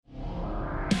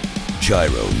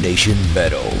Gyro Nation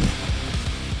Metal.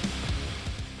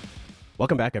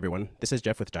 Welcome back, everyone. This is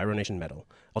Jeff with Gyro Nation Metal.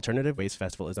 Alternative Waves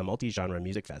Festival is a multi-genre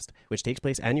music fest, which takes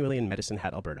place annually in Medicine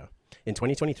Hat, Alberta. In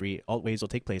 2023, Alt Waves will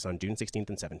take place on June 16th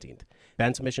and 17th.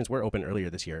 Band submissions were open earlier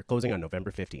this year, closing on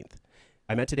November 15th.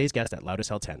 I met today's guest at Loud as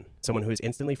Hell 10, someone who is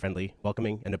instantly friendly,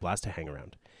 welcoming, and a blast to hang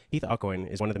around. Heath Aucoin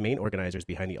is one of the main organizers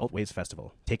behind the Alt Waves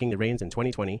Festival, taking the reins in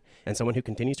 2020, and someone who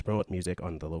continues to promote music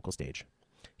on the local stage.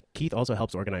 Keith also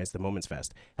helps organize the Moments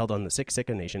Fest, held on the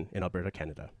Siksika Nation in Alberta,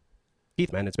 Canada.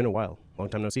 Keith, man, it's been a while. Long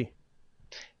time no see.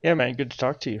 Yeah, man, good to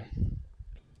talk to you.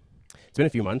 It's been a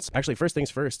few months. Actually, first things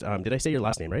first, did I say your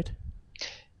last name right?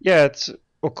 Yeah, it's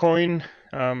Aucoin,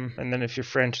 and then if you're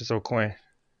French, it's Aucoin.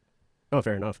 Oh,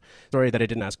 fair enough. Sorry that I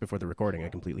didn't ask before the recording. I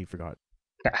completely forgot.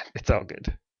 It's all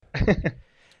good.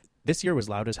 This year was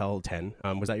Loud as Hell 10.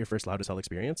 Was that your first Loud as Hell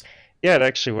experience? Yeah, it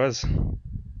actually was.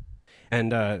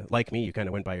 And like me, you kind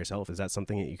of went by yourself. Is that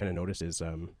something that you kind of noticed is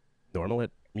normal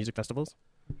at music festivals?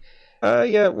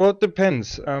 Yeah, well, it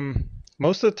depends.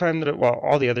 Most of the time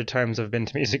all the other times I've been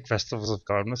to music festivals, I've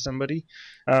gone with somebody.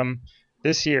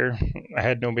 This year, I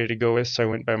had nobody to go with, so I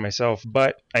went by myself.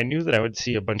 But I knew that I would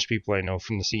see a bunch of people I know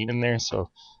from the scene in there, so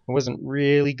I wasn't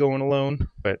really going alone.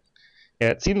 But yeah,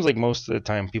 it seems like most of the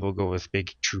time people go with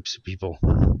big troops of people.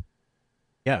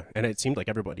 Yeah, and it seemed like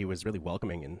everybody was really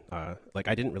welcoming, and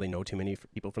I didn't really know too many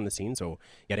people from the scene, so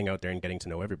getting out there and getting to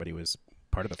know everybody was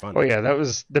part of the fun. Oh yeah, that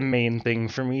was the main thing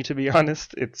for me, to be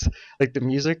honest. It's like the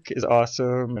music is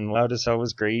awesome and Loud as Hell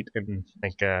was great, and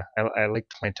I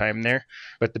liked my time there.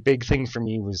 But the big thing for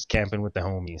me was camping with the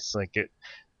homies.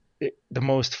 The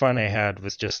most fun I had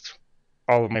was just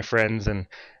all of my friends and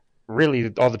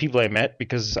really all the people I met,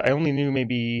 because I only knew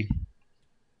maybe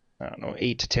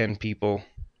 8 to 10 people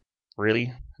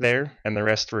really there, and the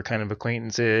rest were kind of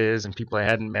acquaintances and people I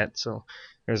hadn't met. So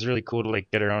it was really cool to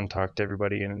get around and talk to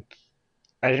everybody, and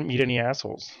I didn't meet any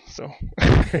assholes. So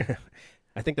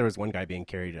I think there was one guy being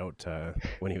carried out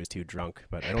when he was too drunk,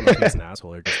 but I don't know if he was an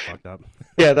asshole or just fucked up.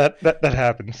 Yeah, that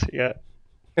happens. Yeah.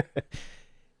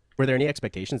 Were there any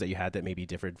expectations that you had that maybe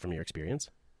differed from your experience?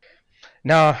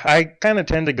 No, I kind of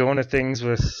tend to go into things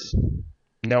with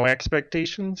no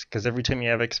expectations, because every time you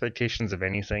have expectations of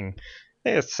anything,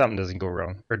 something doesn't go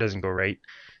wrong or doesn't go right.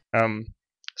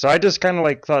 So I just kind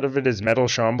of thought of it as metal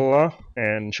Shambhala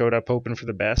and showed up hoping for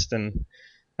the best. And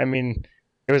I mean,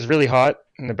 it was really hot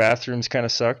and the bathrooms kind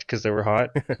of sucked because they were hot.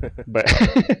 but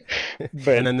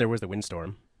and then there was the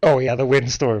windstorm. Oh yeah, the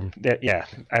windstorm. Yeah,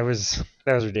 that was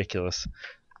ridiculous.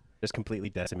 Just completely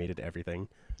decimated everything.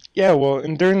 Yeah, well,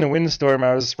 and during the windstorm,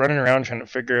 I was running around trying to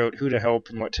figure out who to help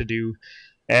and what to do.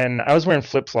 And I was wearing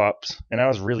flip-flops, and I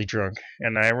was really drunk.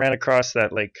 And I ran across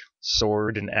that,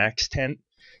 sword and axe tent.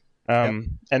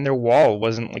 And their wall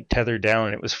wasn't, tethered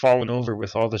down. It was falling over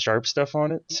with all the sharp stuff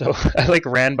on it. So I,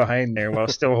 ran behind there while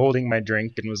still holding my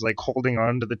drink and was, holding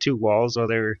on to the two walls while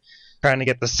they were trying to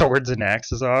get the swords and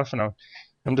axes off. And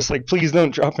I'm just please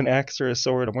don't drop an axe or a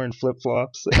sword. I'm wearing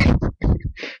flip-flops.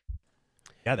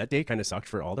 Yeah, that day kind of sucked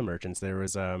for all the merchants.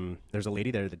 There's a lady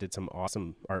there that did some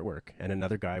awesome artwork, and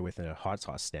another guy with a hot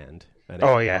sauce stand. And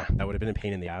yeah. That would have been a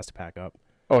pain in the ass to pack up.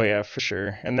 Oh, yeah, for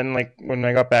sure. And then, when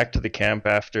I got back to the camp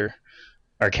after,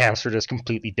 our camps were just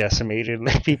completely decimated.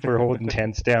 People were holding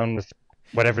tents down with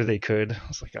whatever they could. I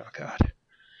was like, oh, God.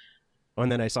 Oh,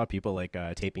 and then I saw people,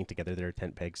 taping together their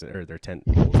tent pegs, or their tent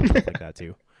poles and stuff like that,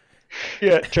 too.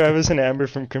 Yeah, Travis and Amber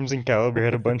from Crimson Caliber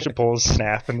had a bunch of poles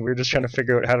snap, and we were just trying to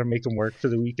figure out how to make them work for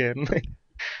the weekend.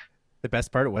 The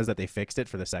best part was that they fixed it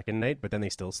for the second night, but then they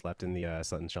still slept in the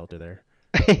Sutton shelter there.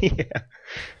 Yeah.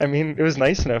 I mean, it was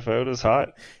nice enough out. It was hot.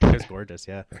 It was gorgeous,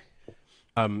 yeah.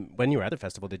 When you were at the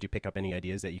festival, did you pick up any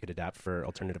ideas that you could adapt for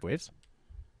alternative waves?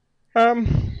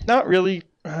 Not really.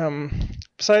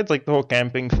 Besides, the whole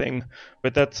camping thing,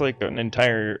 but that's,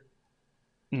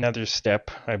 another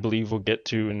step I believe we'll get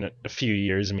to in a few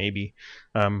years maybe.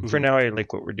 For now I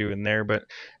like what we're doing there, but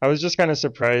I was just kind of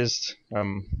surprised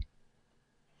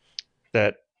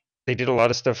that they did a lot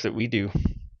of stuff that we do.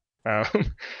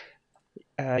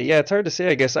 Yeah, it's hard to say,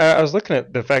 I guess. I was looking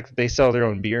at the fact that they sell their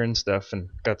own beer and stuff and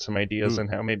got some ideas on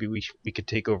how maybe we could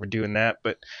take over doing that,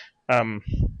 but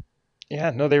yeah,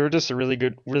 no, they were just a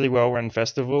really well run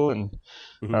festival, and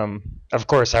of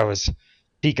course I was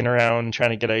peeking around trying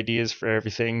to get ideas for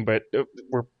everything, but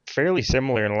we're fairly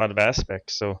similar in a lot of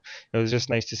aspects, so it was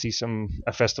just nice to see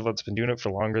a festival that's been doing it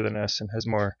for longer than us and has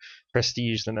more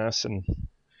prestige than us, and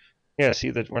yeah,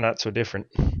 see that we're not so different.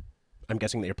 I'm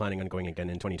guessing that you're planning on going again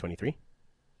in 2023?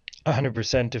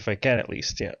 100% if I can, at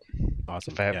least, yeah.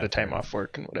 Awesome. If I have the time off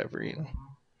work and whatever,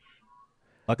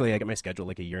 Luckily, I get my schedule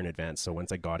like a year in advance. So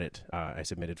once I got it, I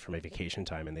submitted for my vacation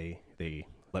time, and they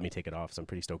let me take it off. So I'm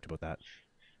pretty stoked about that.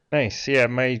 Nice. Yeah,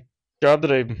 my job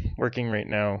that I'm working right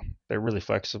now, they're really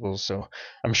flexible, so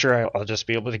I'm sure I'll just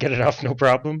be able to get it off no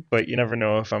problem. But you never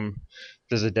know if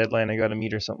there's a deadline I got to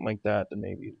meet or something like that, then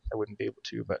maybe I wouldn't be able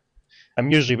to. But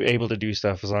I'm usually able to do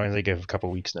stuff as long as I give a couple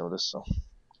weeks notice. So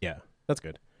Yeah, that's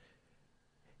good.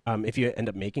 If you end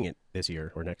up making it this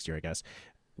year or next year, I guess,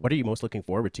 what are you most looking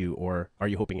forward to, or are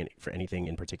you hoping for anything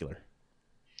in particular?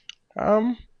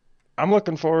 um, I'm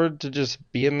looking forward to just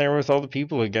being there with all the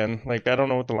people again. Like I don't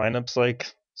know what the lineup's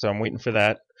like, so I'm waiting for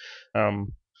that.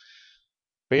 Um,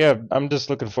 But yeah, I'm just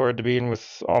looking forward to being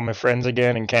with all my friends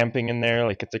again and camping in there.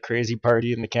 Like it's a crazy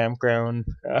party in the campground,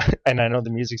 and I know the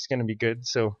music's gonna be good.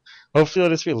 So hopefully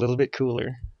it'll just be a little bit cooler.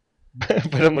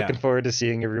 But I'm Yeah, looking forward to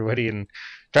seeing everybody and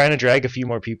trying to drag a few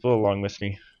more people along with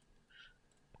me.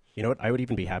 you know what? I would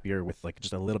even be happier with like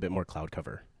just a little bit more cloud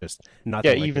cover, just Yeah,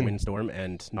 nothing like the even windstorm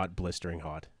and not blistering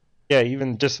hot. yeah,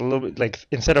 even just a little bit like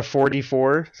instead of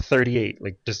 44, 38.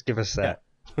 Like just give us Yeah. that.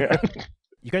 Yeah.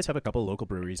 You guys have a couple local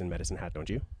breweries in Medicine Hat, don't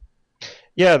you?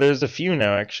 Yeah, there's a few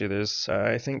now actually. There's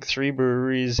I think three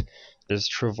breweries. There's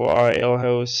Travois Ale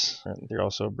House, and they're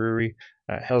also a brewery.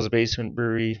 Hell's Basement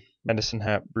Brewery, Medicine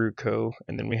Hat Brew Co.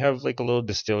 And then we have like a little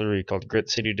distillery called Grit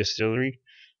City Distillery,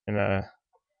 and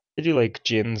they do like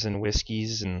gins and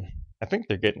whiskeys, and I think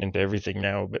they're getting into everything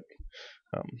now. But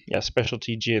yeah,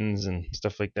 specialty gins and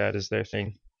stuff like that is their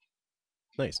thing.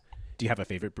 Nice. Do you have a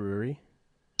favorite brewery?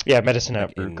 Yeah, Medicine Like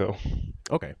Hat Brew in Co.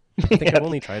 Okay. I think Yeah, I've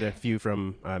only tried a few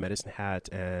from Medicine Hat,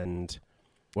 and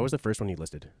what was the first one you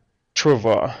listed?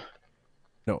 Travois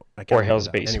No, I can't or remember Hell's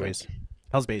that. Basement. Anyways,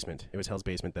 Hell's Basement. It was Hell's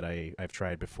Basement that I've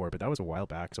tried before, but that was a while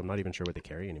back, so I'm not even sure what they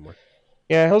carry anymore.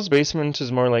 Yeah, Hell's Basement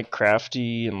is more like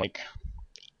crafty and like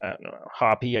I don't know,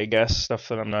 hoppy, I guess, stuff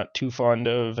that I'm not too fond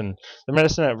of. And the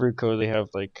Medicine at Ruco, they have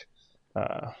like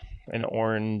uh, an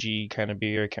orangey kind of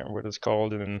beer. I can't remember what it's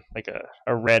called, and then like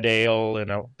a red ale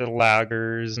and the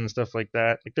lagers and stuff like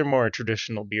that. Like they're more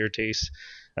traditional beer tastes.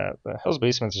 The Hell's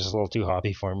Basement's just a little too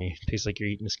hoppy for me. Tastes like you're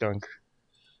eating a skunk.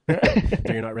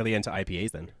 So you're not really into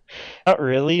IPAs then? Not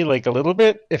really, like a little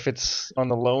bit if it's on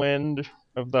the low end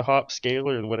of the hop scale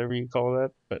or whatever you call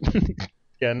that. But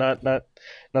yeah, not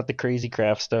the crazy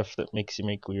craft stuff that makes you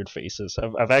make weird faces.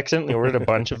 I've accidentally ordered a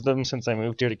bunch of them since I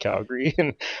moved here to Calgary,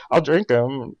 and I'll drink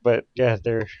them. But yeah,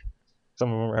 they're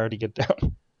some of them are hard to get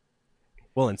down.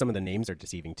 Well, and some of the names are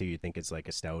deceiving too. You think it's like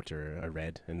a stout or a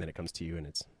red, and then it comes to you and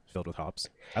it's filled with hops.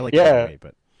 I like it either Yeah, way,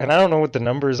 but and I don't know what the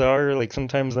numbers are. Like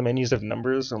sometimes the menus have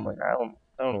numbers. So I'm like, I don't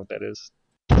know what that is.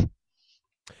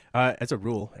 as a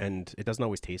rule, and it doesn't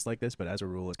always taste like this, but as a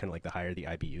rule, it's kind of like the higher the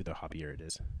IBU, the hoppier it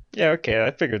is. Yeah, okay,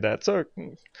 I figured that. So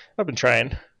I've been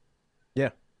trying. Yeah.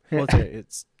 Well, Yeah,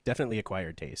 it's definitely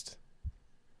acquired taste.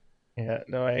 yeah.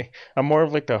 No, I'm more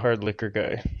of like a hard liquor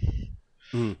guy,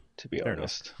 Mm, to be fair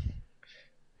enough.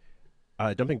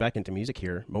 honest. Jumping back into music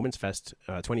here, Moments Fest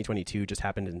 2022 just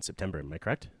happened in September. Am I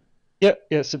correct? Yeah,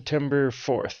 yeah. September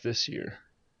 4th this year.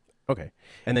 Okay.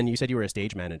 And then you said you were a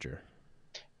stage manager.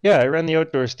 Yeah, I ran the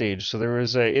outdoor stage. So there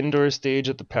was an indoor stage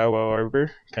at the Powwow Arbor,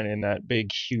 kind of in that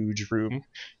big, huge room,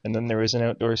 and then there was an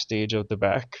outdoor stage out the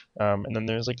back. And then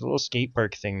there's like a little skate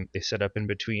park thing they set up in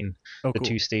between Oh, the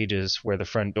two cool. stages where the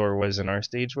front door was and our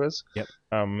stage was. Yep.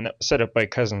 And that was set up by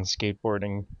Cousins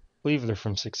Skateboarding. I believe they're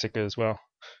from Siksika as well.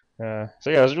 So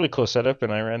yeah, it was a really cool setup,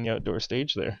 and I ran the outdoor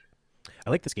stage there.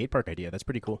 I like the skate park idea. That's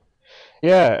pretty cool.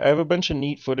 Yeah, I have a bunch of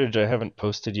neat footage I haven't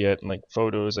posted yet, and like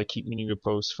photos I keep meaning to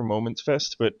post for Moments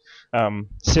Fest. But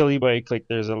Silly Bike, like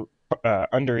there's a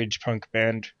underage punk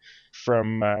band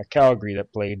from Calgary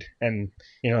that played, and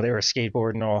you know they were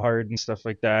skateboarding all hard and stuff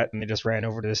like that, and they just ran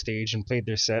over to the stage and played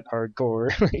their set hardcore.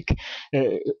 Like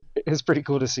it was pretty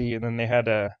cool to see. And then they had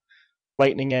a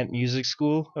Lightning Ant Music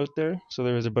School out there, so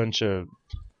there was a bunch of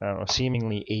I don't know,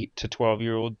 seemingly 8 to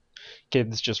 12-year-old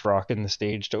kids just rocking the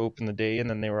stage to open the day, and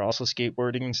then they were also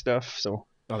skateboarding and stuff. So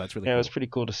Oh, that's really yeah, it was cool. pretty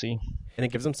cool to see. And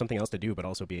it gives them something else to do, but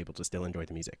also be able to still enjoy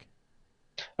the music.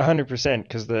 100%,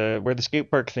 because the where the skate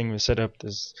park thing was set up,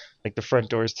 there's like the front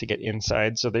doors to get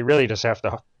inside, so they really just have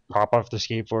to hop off the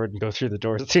skateboard and go through the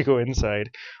doors to go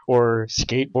inside, or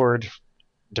skateboard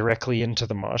directly into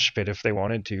the mosh pit if they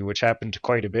wanted to, which happened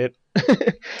quite a bit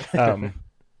um,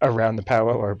 around the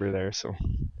Powwow Arbor there. So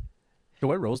So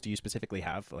what roles do you specifically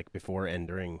have, like before and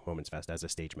during Moments Fest as a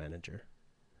stage manager?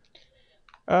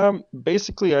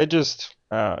 basically, I just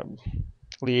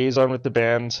liaison with the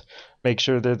bands, make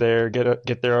sure they're there,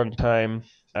 get there on time,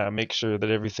 make sure that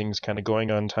everything's kind of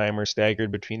going on time or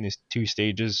staggered between these two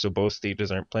stages, so both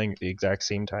stages aren't playing at the exact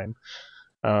same time.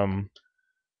 Um,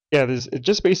 Yeah, there's it's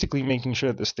just basically making sure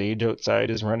that the stage outside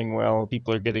is running well,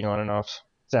 people are getting on and off,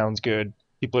 sounds good,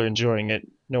 people are enjoying it,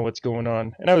 know what's going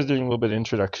on. And I was doing a little bit of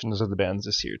introductions of the bands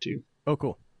this year too. Oh,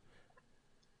 cool.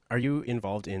 Are you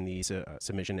involved in the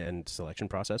submission and selection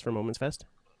process for Moments Fest?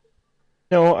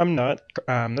 No, I'm not.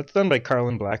 That's done by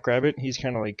Carlin Blackrabbit. He's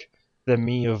kind of like the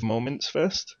me of Moments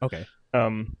Fest. Okay.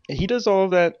 He does all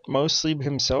of that mostly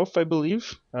himself, I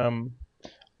believe.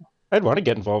 I'd want to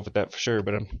get involved with that for sure,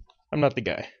 but I'm not the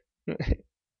guy.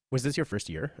 Was this your first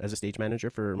year as a stage manager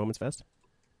for Moments Fest?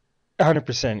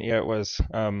 100%, yeah, it was.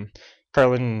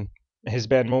 Carlin, his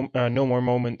band No More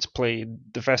Moments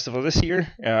played the festival this year,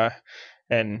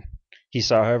 and he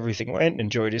saw how everything went,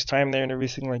 enjoyed his time there and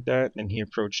everything like that, and he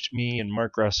approached me and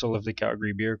Mark Russell of the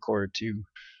Calgary Beer Corps to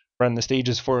run the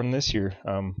stages for him this year.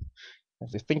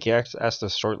 I think he asked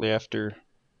us shortly after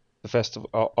the festival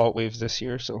Alt Waves this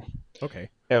year, so Okay.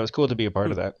 yeah, it was cool to be a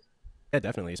part of Hmm. that. Yeah,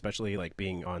 definitely, especially like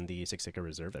being on the Siksika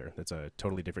Reserve there. That's a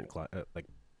totally different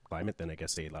climate than I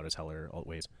guess say Loud as Hell or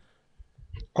Altways.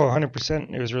 Oh,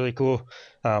 100%. It was really cool.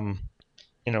 Um,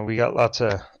 we got lots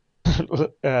of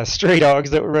stray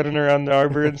dogs that were running around the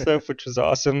arbor and stuff, which was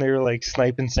awesome. They were like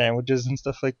sniping sandwiches and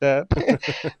stuff like that.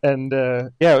 And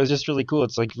yeah, it was just really cool.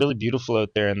 It's like really beautiful out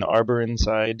there, and the arbor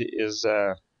inside is.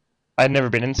 I'd never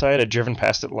been inside. I'd driven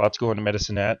past it lots going to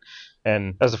Medicine Hat,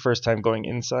 and that was the first time going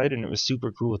inside, and it was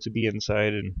super cool to be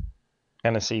inside and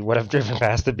kind of see what I've driven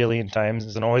past a billion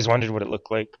times and always wondered what it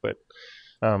looked like. But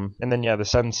and then yeah, the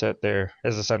sunset there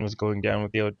as the sun was going down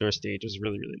with the outdoor stage was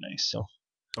really really nice. So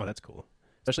Oh, that's cool.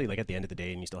 Especially like at the end of the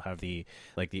day, and you still have the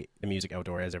music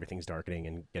outdoor as everything's darkening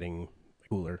and getting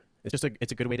cooler. It's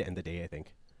a good way to end the day, I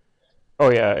think. oh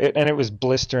yeah, and it was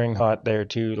blistering hot there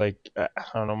too. Like I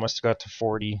don't know, must have got to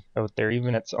 40 out there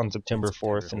even on In September September,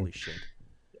 4th, and holy shit.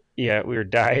 yeah, we were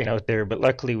dying out there. But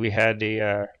luckily we had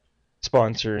a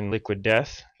sponsor in Liquid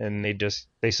Death, and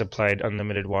they supplied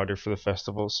unlimited water for the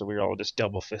festival, so we were all just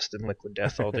double fisting Liquid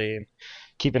Death all day and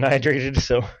keeping hydrated.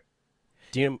 So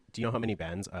Do you know how many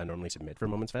bands normally submit for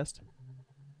Moments Fest?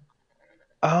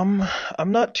 Um,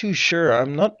 I'm not too sure.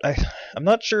 I'm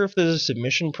not sure if there's a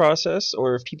submission process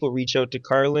or if people reach out to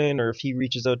Carlin or if he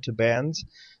reaches out to bands.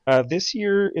 This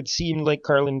year it seemed like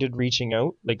Carlin did reaching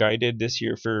out, like I did this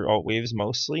year for Alt Waves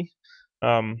mostly.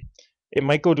 Um, it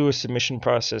might go to a submission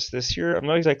process this year. I'm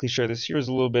not exactly sure. This year is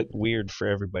a little bit weird for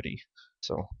everybody.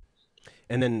 So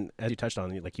And then, as you touched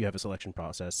on, like you have a selection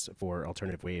process for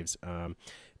alternative waves.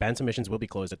 Band submissions will be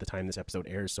closed at the time this episode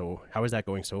airs. So, how is that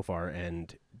going so far?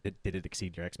 And did it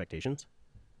exceed your expectations?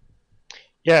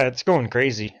 yeah, it's going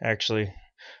crazy actually.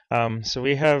 So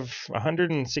we have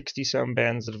 160 some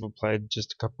bands that have applied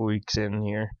just a couple weeks in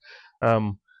here.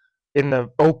 Um, in the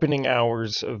opening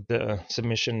hours of the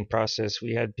submission process,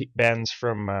 we had bands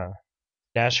from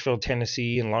Nashville,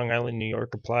 Tennessee, and Long Island, New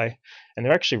York apply, and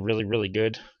they're actually really, really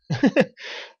good.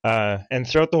 And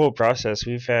throughout the whole process,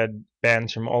 we've had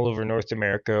bands from all over North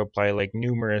America apply, like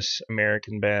numerous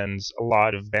American bands, a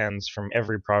lot of bands from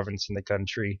every province in the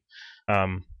country.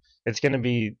 Um, it's going to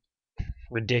be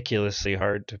ridiculously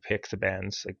hard to pick the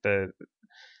bands. Like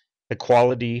the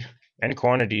quality and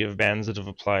quantity of bands that have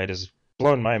applied has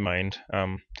blown my mind.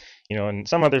 And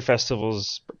some other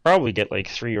festivals probably get like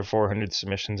 300 or 400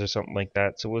 submissions or something like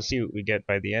that. So we'll see what we get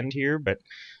by the end here. But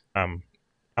um,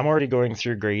 I'm already going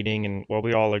through grading, and while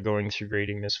we all are going through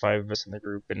grading, there's 5 of us in the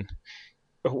group, and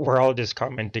we're all just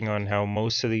commenting on how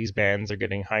most of these bands are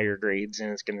getting higher grades,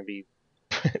 and it's going to be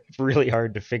really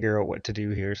hard to figure out what to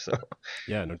do here. So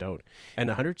Yeah, no doubt. And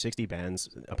 160 bands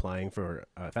applying for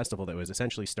a festival that was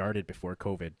essentially started before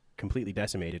COVID, completely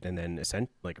decimated, and then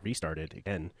restarted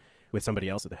again with somebody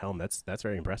else at the helm. That's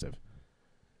very impressive.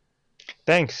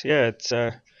 thanks. Yeah, it's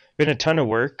been a ton of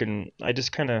work, and I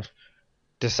just kind of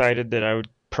decided that I would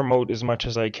promote as much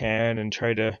as I can and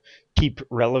try to keep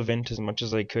relevant as much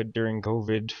as I could during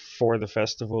COVID for the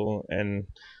festival. And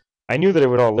I knew that it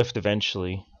would all lift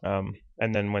eventually.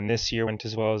 And then when this year went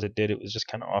as well as it did, it was just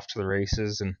kind of off to the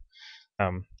races. And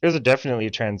it was definitely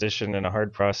a transition and a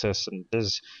hard process. And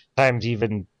there's times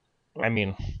even, I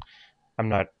mean, I'm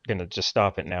not gonna just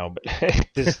stop it now, but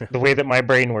the way that my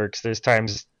brain works, there's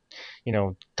times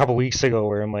a couple weeks ago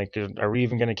where I'm like, are we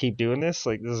even going to keep doing this?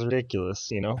 Like, this is ridiculous.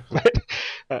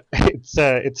 But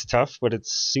it's tough, but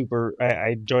it's super. I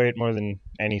enjoy it more than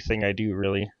anything I do,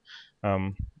 really.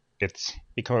 Um, it's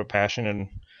become a passion, and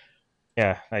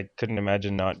yeah, I couldn't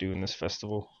imagine not doing this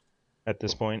festival at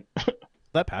this point.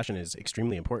 That passion is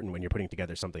extremely important when you're putting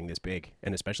together something this big,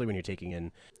 and especially when you're taking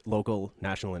in local,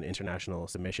 national, and international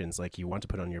submissions. Like you want to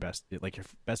put on your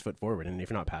best foot forward, and if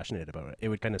you're not passionate about it, it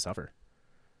would kind of suffer.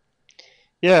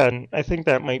 Yeah, and I think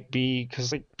that might be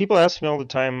because like people ask me all the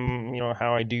time,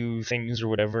 how I do things or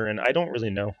whatever, and I don't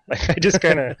really know. Like I just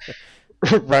kind of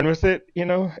run with it.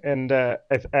 And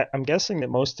I'm guessing that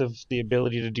most of the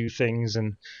ability to do things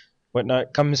and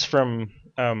whatnot comes from,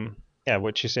 yeah,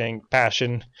 what you're saying,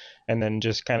 passion, and then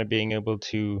just kind of being able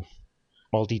to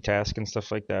multitask and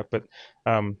stuff like that. But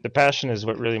the passion is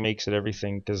what really makes it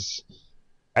everything because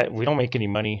we don't make any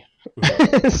money,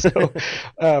 so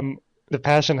um, the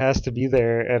passion has to be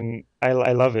there, and I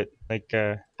love it. Like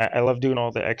I love doing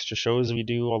all the extra shows we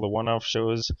do, all the one-off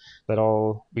shows that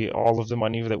all of the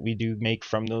money that we do make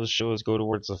from those shows go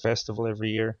towards the festival every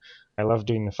year. I love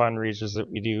doing the fundraisers that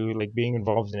we do, like being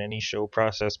involved in any show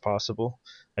process possible.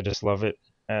 I just love it.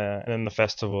 And then the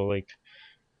festival, like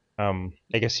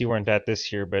I guess you weren't at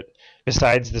this year, but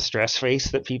besides the stress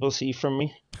face that people see from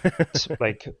me,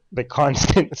 like the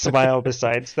constant smile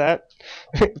besides that,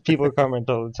 people comment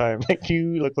all the time, like,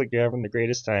 you look like you're having the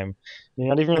greatest time. You're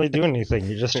not even really doing anything,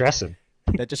 you're just stressing.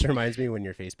 That just reminds me when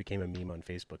your face became a meme on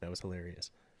Facebook. That was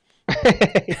hilarious.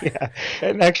 Yeah,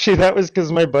 and actually that was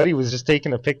because my buddy was just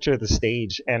taking a picture of the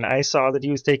stage, and I saw that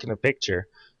he was taking a picture,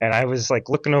 and I was like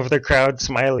looking over the crowd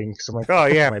smiling because I'm like, oh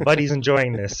yeah, my buddy's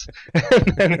enjoying this.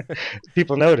 And then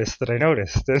people noticed that I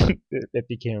noticed, and it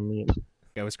became a meme.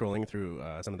 I was scrolling through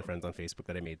some of the friends on Facebook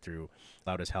that I made through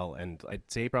Loud as Hell, and I'd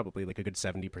say probably like a good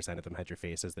 70% of them had your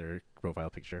face as their profile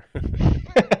picture.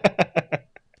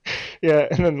 Yeah,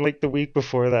 and then like the week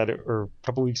before that, or a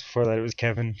couple weeks before that, it was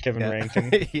Kevin Yeah.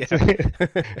 Rankin. Yeah.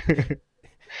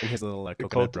 In his little The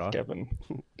coconut cult of bra. Kevin.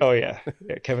 Oh yeah,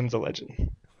 yeah, Kevin's a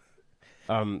legend.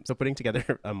 So putting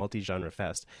together a multi-genre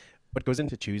fest, what goes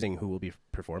into choosing who will be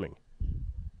performing?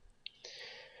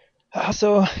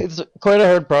 So it's quite a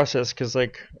hard process because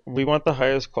like we want the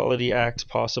highest quality acts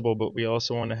possible, but we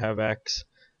also want to have acts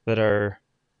that are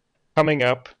coming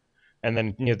up, and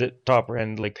then near the top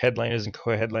end, like headliners and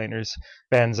co-headliners,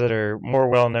 bands that are more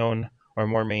well known or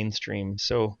more mainstream.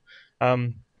 So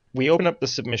um, we open up the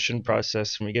submission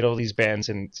process and we get all these bands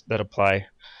in that apply.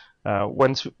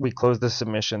 Once we close the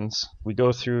submissions, we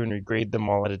go through and we grade them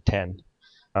all at a 10.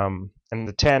 And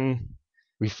the 10,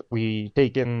 we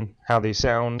take in how they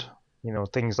sound,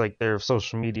 things like their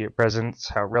social media presence,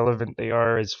 how relevant they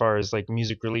are as far as like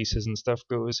music releases and stuff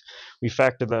goes. We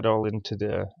factor that all into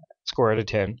the score out of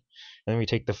 10. And then we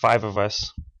take the five of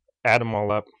us, add them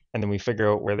all up, and then we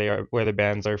figure out where the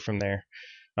bands are from there.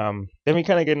 Then we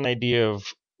kind of get an idea of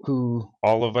who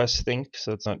all of us think,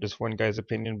 so it's not just one guy's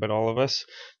opinion, but all of us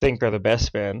think are the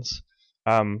best bands.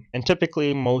 And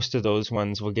typically, most of those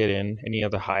ones will get in. Any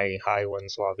of the high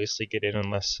ones will obviously get in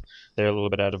unless they're a little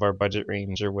bit out of our budget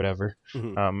range or whatever.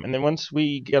 Mhm. And then once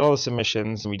we get all the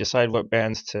submissions and we decide what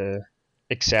bands to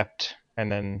accept,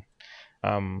 and then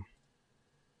um,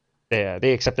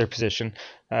 they accept their position,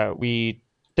 we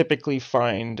typically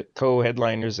find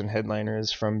co-headliners and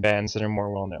headliners from bands that are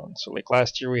more well known. So like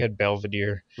last year we had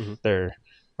Belvedere. Mhm. They're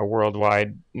a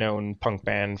worldwide known punk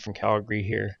band from Calgary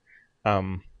here.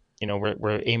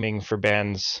 We're aiming for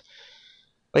bands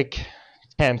like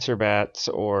Cancer Bats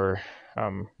or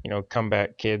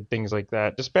Comeback Kid, things like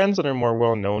that. Just bands that are more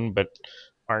well known but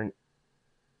aren't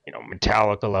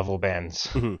Metallica level bands.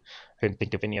 Mhm. I couldn't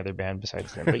think of any other band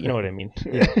besides them, but you know what I mean.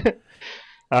 Yeah.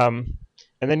 um,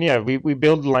 and then yeah, we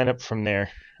build the lineup from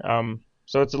there.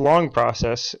 So it's a long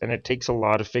process and it takes a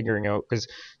lot of figuring out because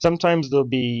sometimes there'll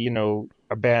be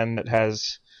a band that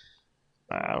has,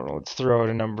 I don't know, let's throw out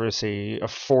a number, say a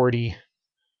 40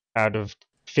 out of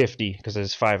 50 because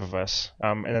there's five of us.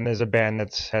 And then there's a band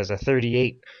that has a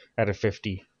 38 out of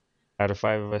 50 out of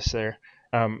five of us there.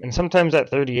 And sometimes that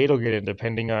 38 will get in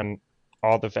depending on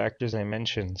all the factors I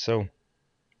mentioned. So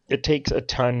it takes a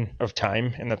ton of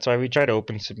time, and that's why we try to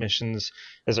open submissions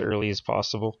as early as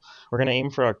possible. We're going to aim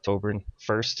for October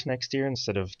 1st next year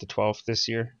instead of the 12th this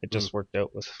year. It just worked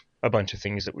out with a bunch of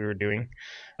things that we were doing.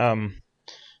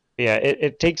 Yeah,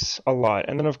 it takes a lot.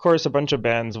 And then, of course, a bunch of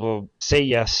bands will say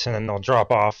yes, and then they'll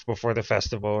drop off before the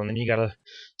festival, and then you got to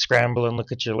scramble and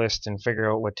look at your list and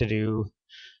figure out what to do.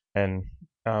 And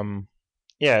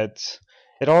yeah,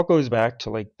 it all goes back to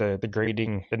like the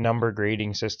grading, the number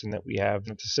grading system that we have.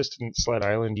 It's a system that Sled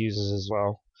Island uses as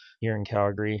well here in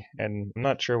Calgary, and I'm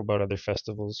not sure about other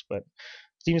festivals, but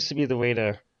it seems to be the way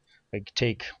to like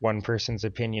take one person's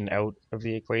opinion out of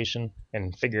the equation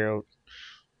and figure out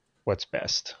what's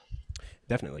best.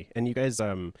 Definitely. And you guys,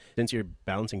 since you're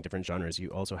balancing different genres, you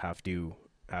also have to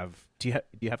have. Do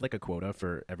you have like a quota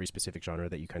for every specific genre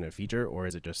that you kind of feature, or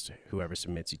is it just whoever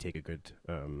submits, you take a good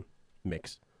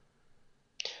mix?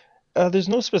 There's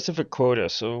no specific quota,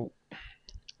 so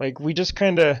like we just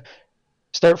kind of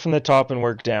start from the top and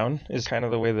work down is kind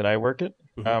of the way that I work it.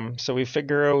 So we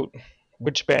figure out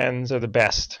which bands are the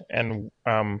best and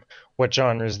what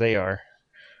genres they are.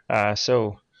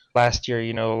 So last year,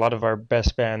 a lot of our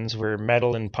best bands were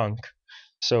metal and punk.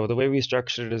 So the way we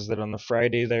structured it is that on the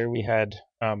Friday there we had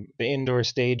the indoor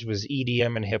stage was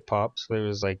EDM and hip hop, so there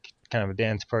was like kind of a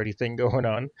dance party thing going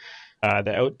on.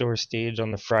 The outdoor stage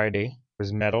on the Friday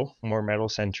was metal, more metal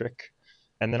centric,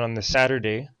 and then on the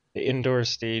Saturday the indoor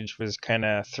stage was kind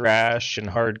of thrash and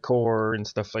hardcore and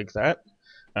stuff like that.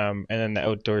 And then the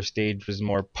outdoor stage was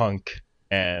more punk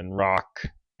and rock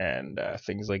and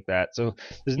things like that. So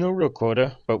there's no real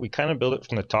quota, but we kind of build it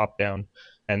from the top down,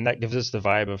 and that gives us the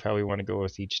vibe of how we want to go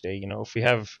with each day. If we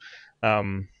have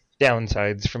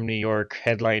downsides from New York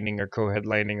headlining or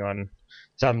co-headlining on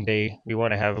some day, we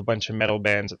want to have a bunch of metal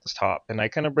bands at the top, and I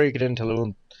kind of break it into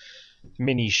little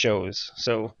mini shows.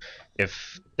 So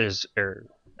if there's,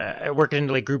 I work it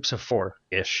into like groups of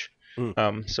 4-ish.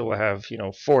 So we'll have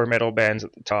 4 metal bands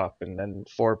at the top, and then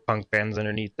 4 punk bands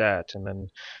underneath that, and then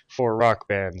 4 rock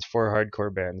bands, 4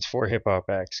 hardcore bands, 4 hip hop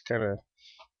acts. Kind of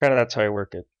that's how I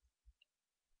work it.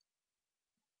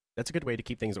 That's a good way to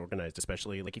keep things organized,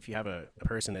 especially like if you have a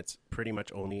person that's pretty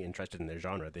much only interested in their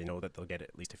genre, they know that they'll get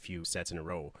at least a few sets in a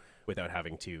row without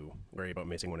having to worry about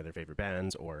missing one of their favorite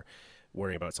bands or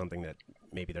worrying about something that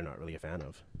maybe they're not really a fan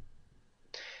of.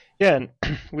 Yeah, and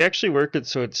we actually work it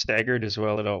so it's staggered as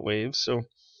well at Alt Waves. So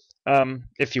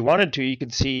if you wanted to, you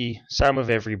could see some of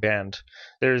every band.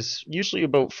 There's usually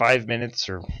about 5 minutes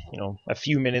or a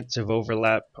few minutes of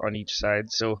overlap on each side.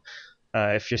 So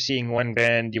if you're seeing one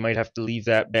band, you might have to leave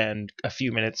that band a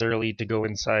few minutes early to go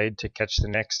inside to catch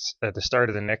the start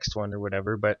of the next one or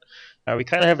whatever. But we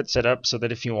kind of have it set up so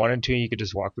that if you wanted to, you could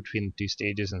just walk between the 2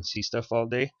 stages and see stuff all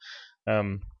day.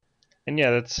 And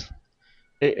yeah, that's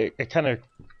it. Kind of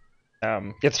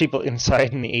gets people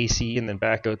inside in the AC and then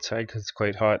back outside because it's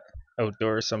quite hot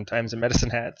outdoors sometimes in Medicine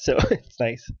Hat, so it's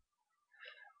nice.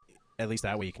 At least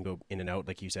that way you can go in and out,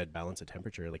 like you said, balance the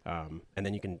temperature, and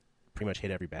then you can pretty much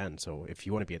hit every band. So if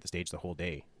you want to be at the stage the whole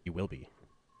day, you will be.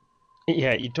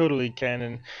 Yeah, you totally can.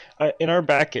 And in our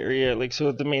back area, so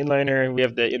at the main liner, we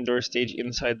have the indoor stage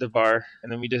inside the bar,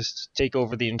 and then we just take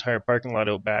over the entire parking lot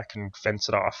out back and fence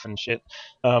it off and shit.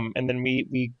 And then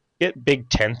we get big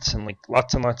tents and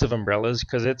lots and lots of umbrellas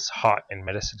because it's hot in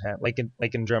Medicine Hat, like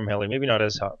in Drumheller, maybe not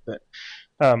as hot, but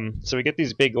so we get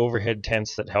these big overhead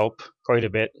tents that help quite a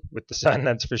bit with the sun,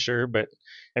 that's for sure. But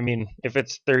I mean, if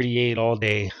it's 38 all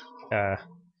day,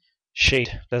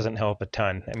 shade doesn't help a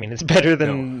ton. I mean, it's better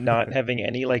than not having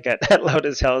any. Like at Loud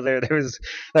as Hell there was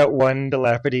that one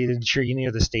dilapidated tree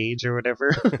near the stage or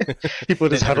whatever. People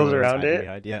just huddled around it.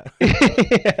 Behind, yeah.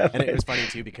 And it was funny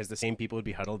too because the same people would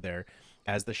be huddled there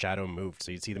as the shadow moved,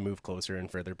 so you'd see them move closer and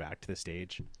further back to the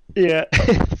stage. Yeah.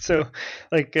 So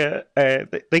they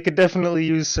could definitely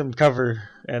use some cover,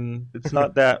 and it's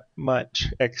not that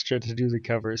much extra to do the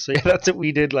cover. So yeah, that's what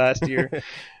we did last year,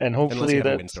 and hopefully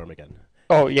that windstorm again.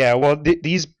 Oh yeah, well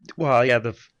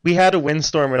we had a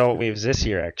windstorm at Alt Waves this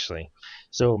year actually.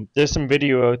 So there's some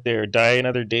video out there. Die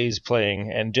Another Day's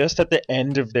playing, and just at the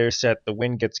end of their set, the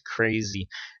wind gets crazy.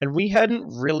 And we hadn't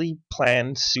really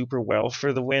planned super well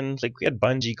for the wind. Like we had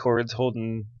bungee cords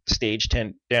holding the stage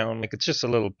tent down. Like it's just a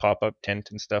little pop-up tent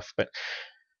and stuff. But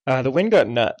the wind got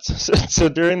nuts. So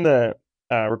during the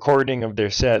recording of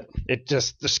their set,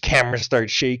 this camera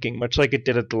starts shaking, much like it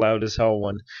did at the Loud as Hell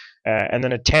one. And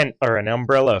then a tent or an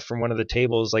umbrella from one of the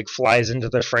tables flies into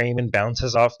the frame and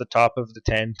bounces off the top of the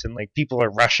tent, and people are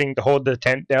rushing to hold the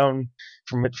tent down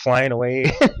from it flying away.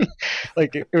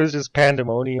 It was just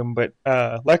pandemonium. But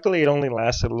luckily it only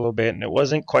lasted a little bit, and it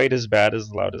wasn't quite as bad as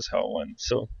the Loud as Hell one.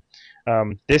 So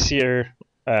this year,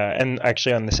 and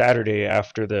actually on the Saturday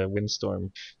after the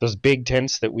windstorm, those big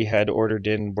tents that we had ordered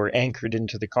in were anchored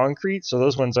into the concrete, so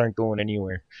those ones aren't going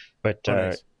anywhere. But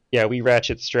nice. Yeah, we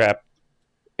ratchet strap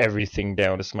everything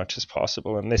down as much as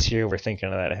possible, and this year we're thinking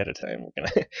of that ahead of time.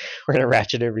 We're gonna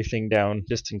ratchet everything down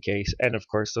just in case. And of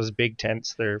course those big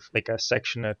tents, they're like a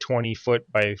section of 20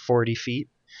 foot by 40 feet.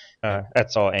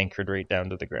 That's all anchored right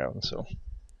down to the ground. So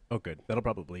good, that'll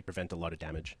probably prevent a lot of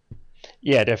damage.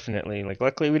 Yeah, definitely.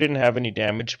 Luckily we didn't have any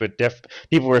damage, but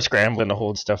people were scrambling to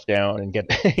hold stuff down and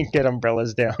get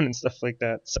umbrellas down and stuff like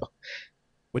that. So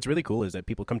what's really cool is that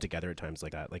people come together at times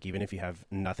like that. Even if you have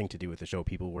nothing to do with the show,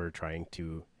 people were trying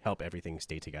to help everything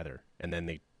stay together, and then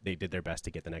they did their best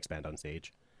to get the next band on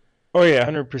stage. Oh yeah,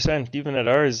 100%. Even at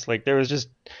ours, there was just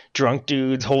drunk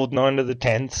dudes holding onto the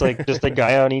tents, just a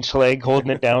guy on each leg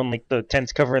holding it down, the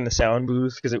tent's covering the sound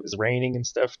booth because it was raining and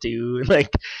stuff too. And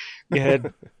we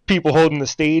had people holding the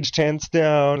stage tents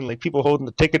down, and people holding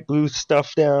the ticket booth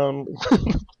stuff down,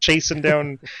 chasing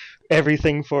down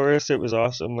everything for us. It was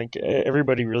awesome. Like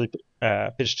everybody really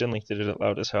pitched in like they did it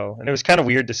loud as hell, and it was kind of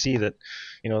weird to see that,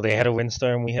 they had a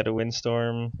windstorm, we had a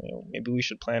windstorm. Maybe we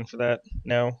should plan for that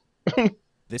now.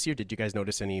 This year, did you guys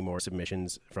notice any more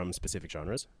submissions from specific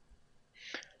genres?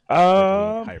 Like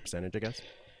any Um, higher percentage, I guess?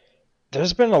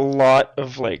 there's been a lot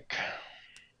of like,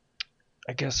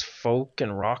 I guess, folk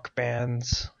and rock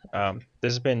bands.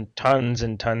 There's been tons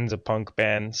and tons of punk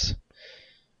bands.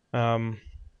 Um,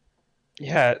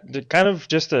 yeah, they're kind of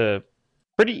just a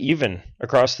pretty even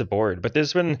across the board, but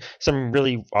there's been some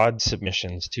really odd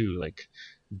submissions too. Like,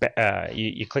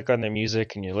 you click on their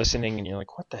music and you're listening and you're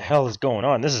like, what the hell is going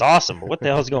on? This is awesome, but what the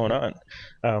hell is going on?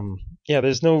 Yeah,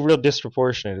 there's no real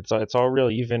disproportionate. It's all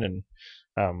real even,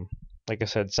 and like I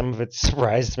said, some of it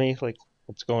surprised me, like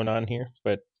what's going on here,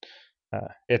 but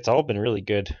it's all been really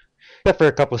good. Except for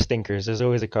a couple of stinkers. There's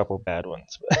always a couple bad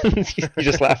ones. You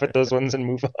just laugh at those ones and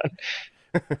move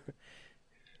on.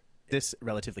 This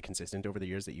relatively consistent over the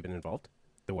years that you've been involved?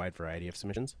 The wide variety of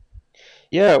submissions?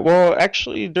 Yeah, well,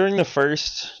 actually, during the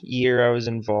first year I was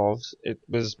involved, it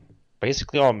was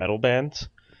basically all metal bands.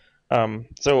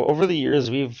 So over the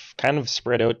years, we've kind of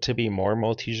spread out to be more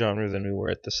multi-genre than we were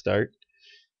at the start.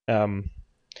 Um,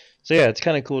 so yeah, it's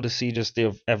kind of cool to see just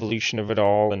the evolution of it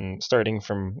all, and starting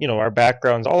from our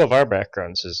backgrounds. All of our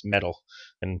backgrounds is metal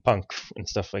and punk and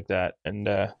stuff like that. And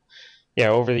yeah,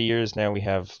 over the years now we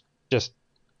have just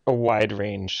a wide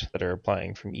range that are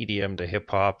applying from EDM to hip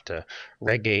hop to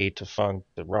reggae to funk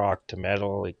to rock to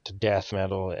metal, like to death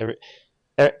metal.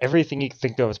 Everything you can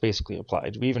think of is basically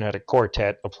applied. We even had a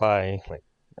quartet apply. Like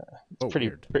it's Oh,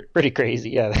 weird. pretty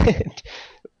crazy. Yeah,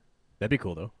 That'd be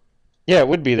cool, though. yeah, it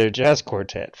would be their jazz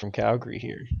quartet from Calgary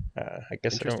here. I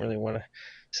guess I don't Interesting. really want to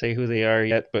say who they are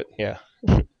yet, but yeah,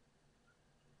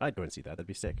 I'd go and see that. That'd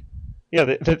be sick. yeah,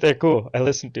 they're cool. I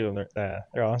listened to them.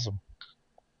 They're awesome.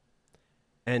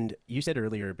 And you said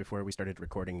earlier before we started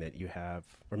recording that you have,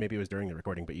 or maybe it was during the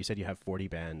recording, but you said you have 40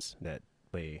 bands that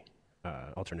play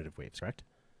alternative waves, correct?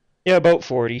 Yeah, about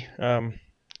 40,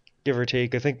 give or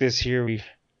take. I think this year we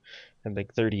had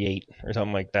like 38 or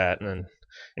something like that, and then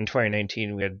in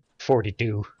 2019 we had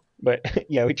 42. But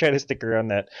yeah, we try to stick around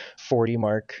that 40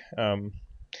 mark.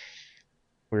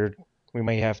 We're we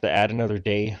might have to add another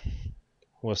day.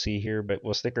 We'll see here, but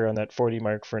we'll stick around that 40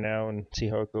 mark for now and see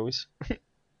how it goes.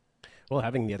 Well,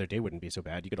 having the other day wouldn't be so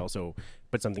bad. You could also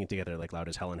put something together like Loud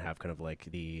as Hell and have kind of like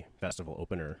the festival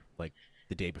opener, like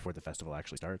the day before the festival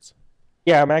actually starts.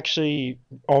 Yeah, I'm actually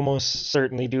almost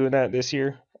certainly doing that this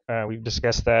year. We've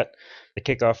discussed that. The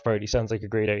kickoff party sounds like a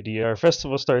great idea. Our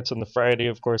festival starts on the Friday,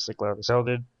 of course, like Loud as Hell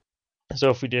did. So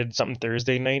if we did something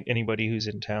Thursday night, anybody who's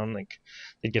in town, like,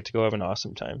 they'd get to go have an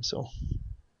awesome time. So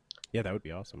Yeah, that would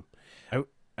be awesome.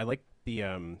 I like the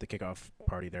kickoff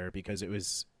party there because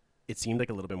it seemed like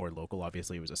a little bit more local.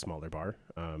 Obviously, it was a smaller bar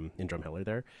in Drumheller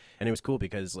there, and it was cool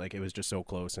because like it was just so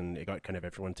close and it got kind of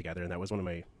everyone together. And that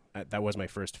was my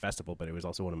first festival, but it was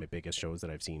also one of my biggest shows that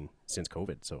I've seen since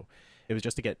COVID. So it was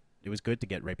it was good to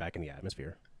get right back in the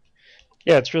atmosphere.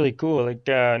 yeah, it's really cool. Like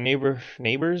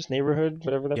neighborhood,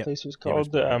 whatever that Yep, place was neighbors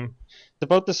called. bar. Yeah. It's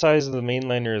about the size of the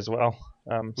mainliner as well.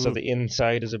 So Mm. the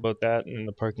inside is about that, and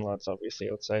the parking lot's obviously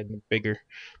outside and bigger.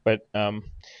 But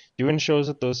doing shows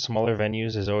at those smaller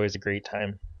venues is always a great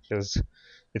time because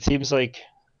it seems like,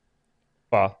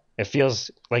 well, it feels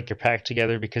like you're packed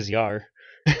together because you are.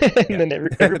 And Yeah, then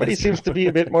that everybody is true. seems to be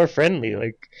a bit more friendly.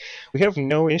 Like we have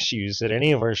no issues at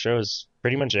any of our shows,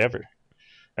 pretty much ever.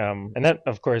 And that,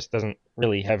 of course, doesn't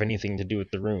really have anything to do with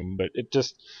the room, but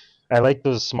I like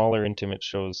those smaller, intimate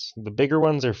shows. The bigger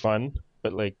ones are fun,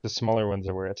 but like the smaller ones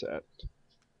are where it's at.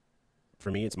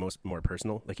 For me, it's more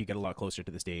personal. Like you get a lot closer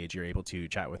to the stage. You're able to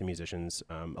chat with the musicians.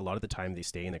 A lot of the time, they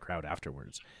stay in the crowd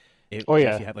afterwards. Oh If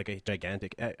yeah, you have like a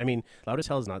gigantic, I mean, Loud as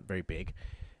Hell is not very big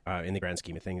in the grand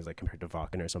scheme of things, like compared to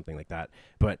Vakken or something like that.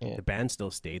 But yeah, the band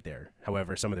still stayed there.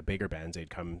 However, some of the bigger bands, they'd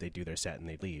come, they'd do their set, and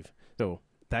they'd leave. So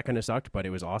that kind of sucked. But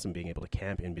it was awesome being able to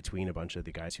camp in between a bunch of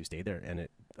the guys who stayed there, and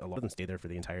a lot of them stayed there for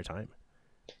the entire time.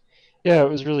 yeah. It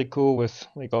was really cool with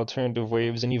like alternative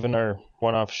waves and even our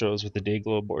one-off shows with the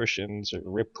Dayglow abortions or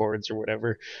ripcords or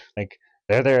whatever. Like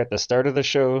they're there at the start of the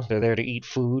show. They're there to eat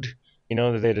food.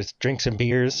 They're there to drink some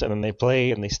beers, and then they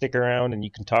play and they stick around, and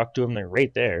you can talk to them. They're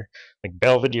right there. Like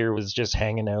Belvedere was just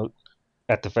hanging out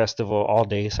at the festival all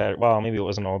day Saturday. Well, maybe it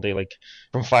wasn't all day. Like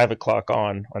from 5 o'clock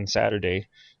on Saturday,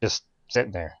 just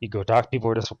sitting there. You go talk. People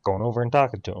were just going over and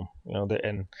talking to them.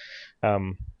 And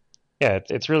um, yeah,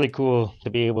 it's really cool to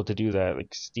be able to do that.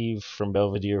 Like Steve from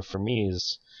Belvedere for me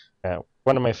is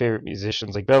one of my favorite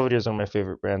musicians. Like Belvedere is one of my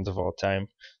favorite bands of all time.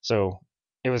 So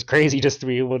it was crazy just to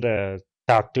be able to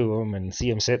talk to them and see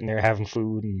them sitting there having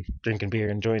food and drinking beer,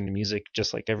 enjoying the music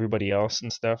just like everybody else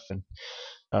and stuff. And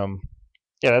um,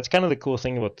 yeah, that's kind of the cool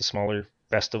thing about the smaller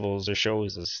festivals or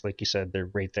shows is, like you said, they're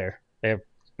right there. They have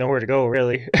nowhere to go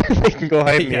really. They can go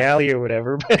hide in the Yeah. alley or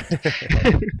whatever. But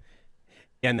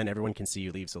Yeah, and then everyone can see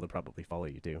you leave, so they'll probably follow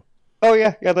you too. oh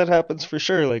yeah, yeah, that happens for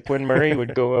sure. Like when Murray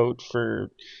would go out for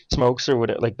smokes or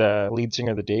what, like the lead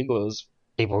singer of the Dayglows,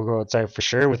 people would go outside for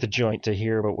sure with a joint to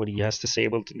hear about what he has to say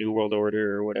about the New World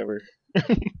Order or whatever.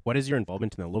 What is your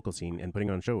involvement in the local scene and putting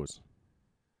on shows?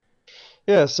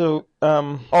 Yeah, so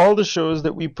all the shows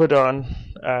that we put on,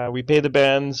 we pay the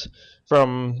bands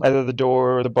from either the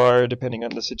door or the bar, depending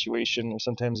on the situation, or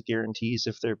sometimes guarantees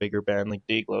if they're a bigger band like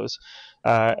Dayglows.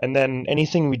 And then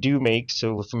anything we do make,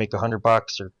 so if we make $100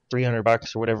 or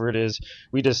 $300 or whatever it is,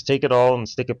 we just take it all and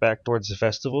stick it back towards the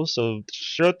festival. So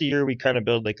throughout the year, we kind of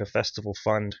build like a festival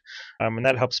fund, and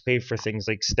that helps pay for things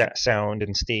like sound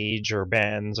and stage or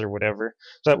bands or whatever,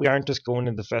 so that we aren't just going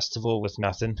to the festival with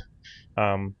nothing.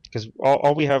 Because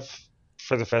all we have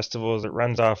for the festival is it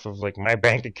runs off of like my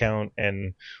bank account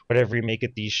and whatever we make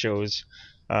at these shows.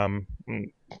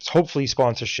 It's hopefully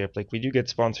sponsorship. Like we do get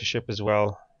sponsorship as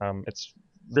well. It's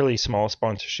really small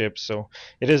sponsorship, so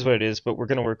it is what it is. But we're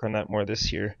gonna work on that more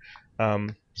this year.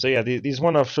 So yeah, these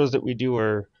one-off shows that we do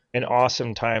are an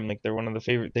awesome time. Like they're one of the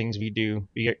favorite things we do.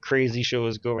 We get crazy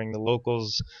shows going. The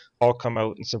locals all come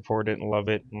out and support it and love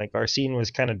it. And like our scene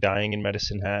was kind of dying in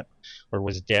Medicine Hat, or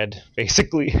was dead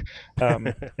basically.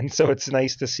 And so it's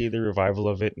nice to see the revival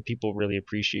of it and people really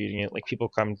appreciating it. Like people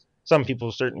come, some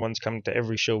people, certain ones come to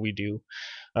every show we do.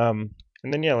 And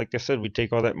then yeah, like I said, we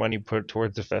take all that money, put it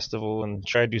towards the festival, and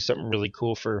try to do something really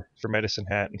cool for Medicine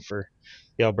Hat and for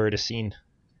the Alberta scene.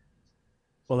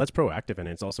 Well, that's proactive, and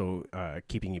it's also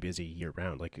keeping you busy year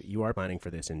round. Like you are planning for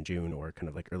this in June or kind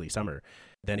of like early summer,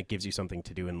 then it gives you something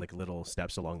to do in like little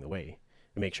steps along the way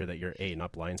to make sure that you're A,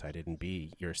 not blindsided, and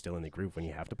B, you're still in the groove when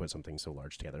you have to put something so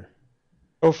large together.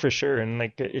 Oh, for sure, and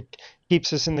like it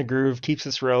keeps us in the groove, keeps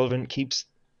us relevant, keeps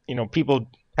people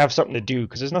have something to do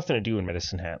because there's nothing to do in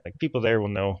Medicine Hat. Like people there will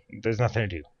know there's nothing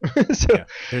to do. So Yeah,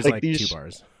 there's like like two these,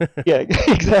 bars. yeah,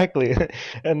 exactly.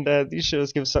 And these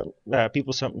shows give some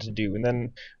people something to do. And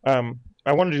then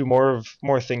I want to do more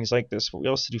things like this, but we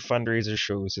also do fundraiser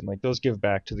shows, and like those give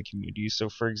back to the community. So,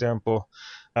 for example,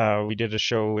 we did a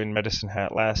show in Medicine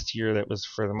Hat last year that was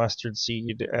for the Mustard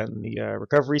Seed and the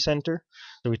Recovery Center.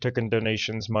 So we took in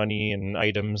donations, money, and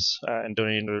items, and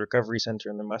donated to the Recovery Center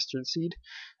and the Mustard Seed.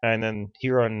 And then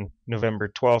here on November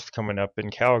 12th, coming up in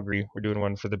Calgary, we're doing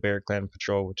one for the Bear Clan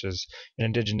Patrol, which is an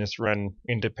Indigenous run,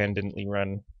 independently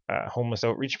run homeless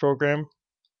outreach program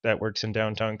that works in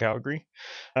downtown Calgary.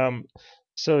 Um,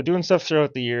 so doing stuff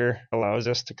throughout the year allows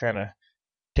us to kind of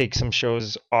take some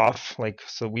shows off, like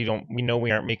so we know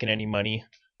we aren't making any money.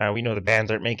 We know the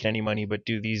bands aren't making any money, but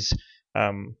do these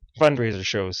fundraiser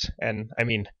shows. And I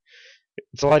mean,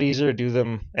 it's a lot easier to do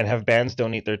them and have bands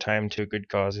donate their time to a good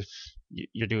cause if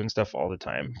you're doing stuff all the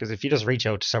time. Because if you just reach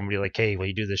out to somebody like, hey, will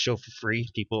you do this show for free?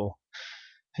 People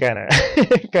kind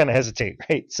of kind of hesitate,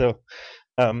 right? So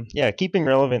yeah, keeping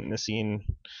relevant in the scene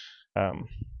um,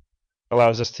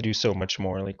 allows us to do so much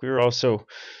more. Like we were also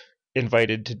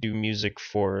invited to do music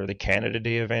for the Canada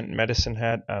Day event in Medicine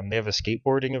Hat. They have a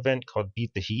skateboarding event called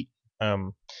Beat the Heat.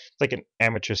 It's like an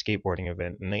amateur skateboarding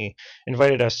event, and they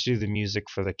invited us to do the music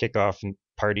for the kickoff and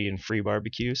party and free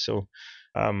barbecue. So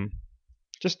um,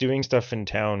 just doing stuff in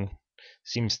town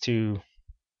seems to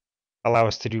allow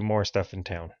us to do more stuff in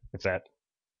town, if that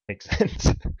makes sense.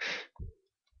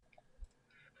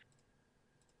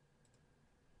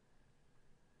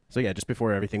 So yeah, just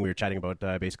before everything, we were chatting about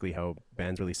basically how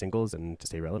bands release singles and to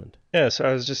stay relevant. Yeah, so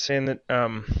I was just saying that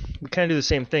we kind of do the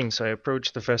same thing. So I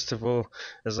approach the festival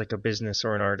as like a business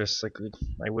or an artist, like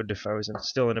I would if I was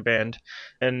still in a band.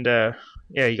 And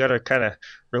yeah, you got to kind of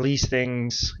release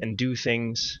things and do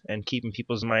things and keep in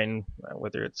people's mind,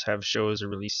 whether it's have shows or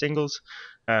release singles,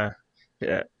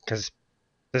 because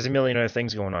there's a million other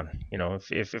things going on.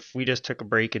 If we just took a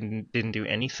break and didn't do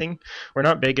anything, we're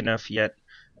not big enough yet.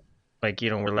 Like,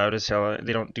 we're loud as hell.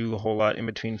 They don't do a whole lot in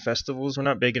between festivals. We're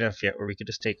not big enough yet where we could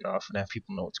just take it off and have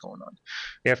people know what's going on.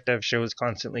 We have to have shows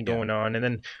constantly going on. And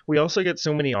then we also get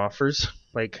so many offers.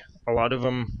 Like, a lot of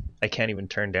them I can't even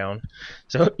turn down.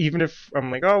 So even if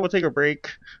I'm like, oh, we'll take a break,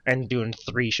 and doing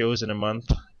 3 shows in a month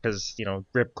because,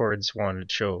 Ripcords wanted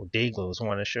a show, Dayglows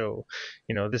want a show,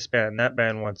 this band, that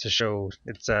band wants a show.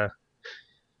 It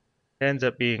ends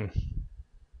up being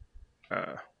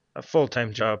a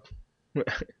full-time job.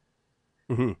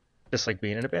 Mm-hmm. Just like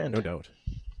being in a band. No doubt.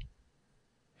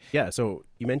 Yeah, so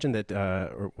you mentioned that,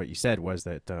 or what you said was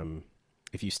that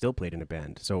if you still played in a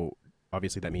band, so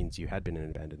obviously that means you had been in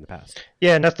a band in the past.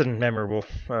 Yeah, nothing memorable.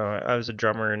 I was a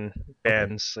drummer in Okay.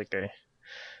 bands.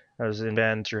 I was in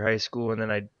band through high school, and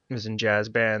then I was in jazz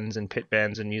bands and pit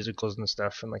bands and musicals and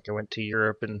stuff. And like I went to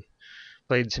Europe and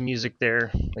played some music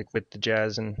there, like with the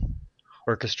jazz and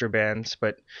orchestra bands.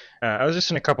 But I was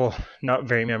just in a couple not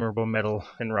very memorable metal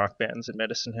and rock bands in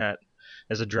Medicine Hat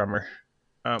as a drummer.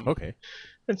 Okay.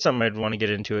 It's something I'd want to get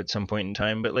into at some point in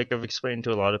time. But like I've explained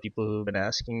to a lot of people who've been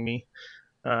asking me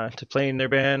to play in their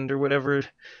band or whatever,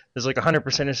 there's like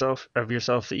 100% of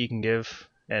yourself that you can give.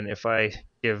 And if I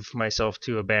give myself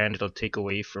to a band, it'll take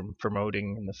away from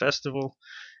promoting in the festival,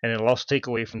 and it'll also take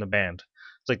away from the band.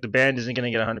 It's like the band isn't going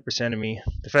to get 100% of me.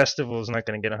 The festival is not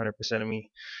going to get 100% of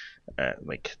me.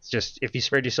 Like it's just if you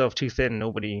spread yourself too thin,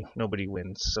 nobody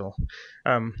wins. So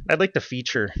I'd like to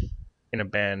feature in a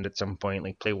band at some point,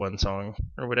 like play one song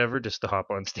or whatever, just to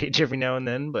hop on stage every now and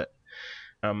then. But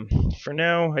for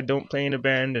now, I don't play in a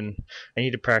band, and I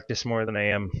need to practice more than I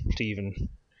am to even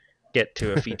get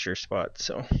to a feature spot.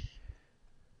 So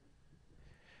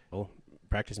Well,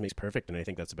 practice makes perfect, and I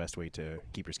think that's the best way to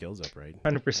keep your skills up, right?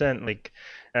 100%. Like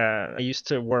I used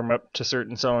to warm up to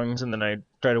certain songs, and then I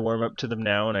try to warm up to them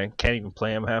now, and I can't even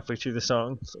play them halfway through the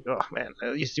song. It's like, oh man,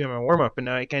 I used to do my warm up, and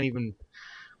now I can't even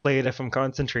play it if I'm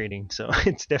concentrating. So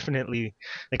it's definitely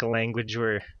like a language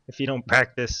where if you don't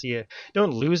practice, you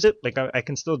don't lose it. Like I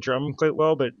can still drum quite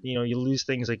well, but you lose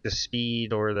things like the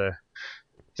speed or the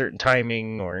certain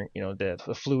timing or the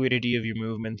fluidity of your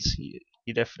movements.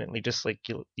 You definitely just like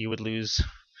you would lose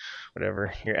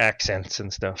whatever your accents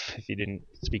and stuff if you didn't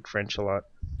speak French a lot.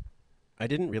 I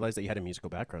didn't realize that you had a musical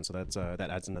background, so that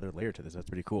adds another layer to this. That's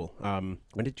pretty cool.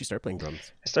 When did you start playing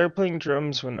drums? I started playing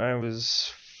drums when I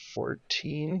was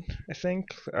 14, I think.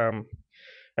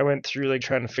 I went through like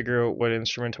trying to figure out what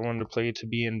instrument I wanted to play to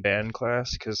be in band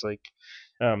class because like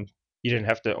you didn't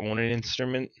have to own an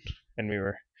instrument, and we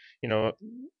were you know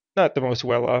not the most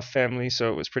well-off family,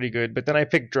 so it was pretty good. But then I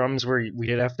picked drums where we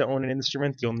did have to own an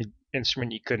instrument, the only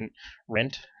instrument you couldn't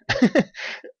rent.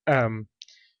 um,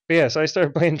 but yeah, so I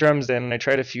started playing drums then, and I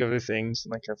tried a few other things.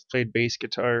 Like I've played bass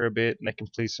guitar a bit, and I can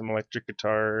play some electric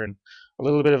guitar and a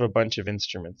little bit of a bunch of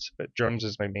instruments. But drums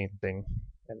is my main thing.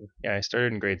 And yeah, I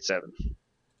started in grade 7.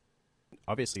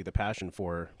 Obviously, the passion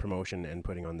for promotion and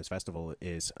putting on this festival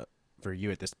is, for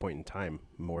you at this point in time,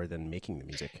 more than making the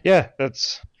music. Yeah,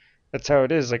 that's how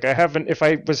it is. Like if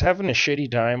I was having a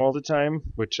shitty time all the time,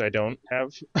 which I don't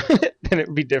have, then it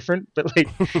would be different. But like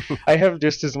I have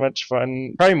just as much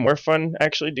fun, probably more fun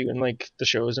actually doing like the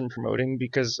shows and promoting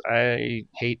because I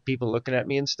hate people looking at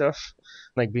me and stuff,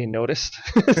 like being noticed.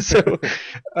 So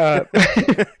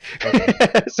Okay.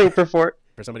 so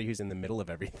For somebody who's in the middle of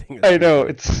everything. I know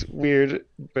it's weird,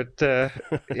 but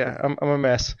yeah, I'm a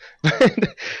mess.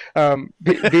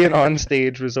 Being on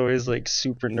stage was always like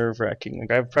super nerve wracking.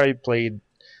 Like I've probably played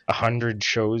 100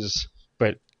 shows,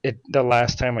 but the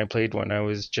last time I played one, I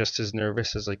was just as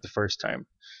nervous as like the first time.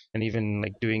 And even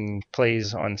like doing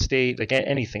plays on stage, like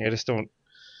anything, I just don't.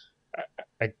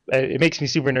 It makes me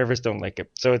super nervous. Don't like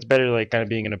it. So it's better like kind of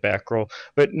being in a back role.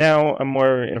 But now I'm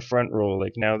more in a front role.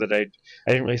 Like now that I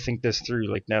didn't really think this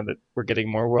through. Like now that we're getting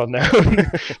more well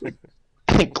known,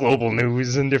 like global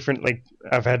news and different. Like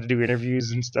I've had to do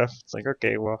interviews and stuff. It's like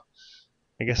okay, well,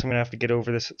 I guess I'm gonna have to get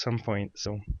over this at some point.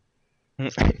 So.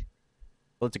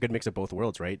 Well, it's a good mix of both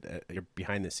worlds, right? You're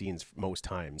behind the scenes most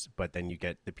times, but then you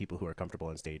get the people who are comfortable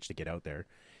on stage to get out there.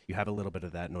 You have a little bit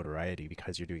of that notoriety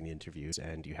because you're doing the interviews,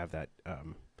 and you have that,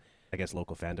 I guess,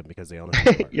 local fandom because they all know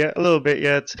who you are. Yeah, a little bit.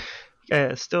 Yeah,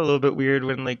 it's still a little bit weird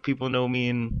when like people know me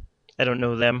and I don't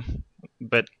know them,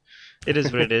 but it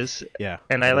is what it is. Yeah,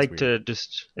 and that I is like weird. to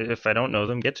just if I don't know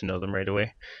them, get to know them right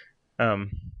away.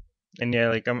 And yeah,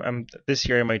 like I'm this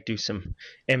year I might do some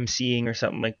MCing or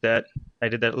something like that. I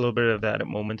did that a little bit of that at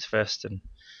Moments Fest, and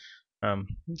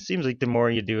it seems like the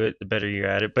more you do it, the better you're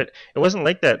at it. But it wasn't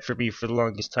like that for me for the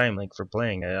longest time. Like for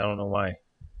playing, I don't know why.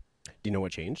 Do you know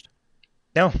what changed?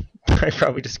 No, I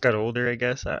probably just got older. I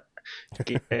guess I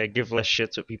give less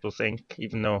shits what people think,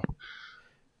 even though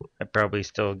I probably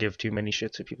still give too many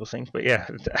shits what people think. But yeah,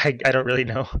 I don't really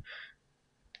know.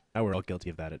 Oh, we're all guilty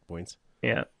of that at points.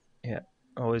 Yeah, yeah.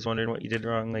 Always wondering what you did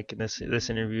wrong. Like in this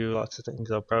interview, lots of things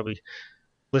I'll probably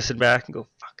listen back and go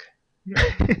fuck.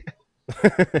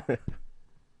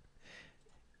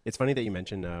 It's funny that you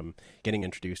mentioned getting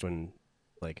introduced when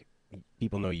like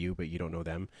people know you but you don't know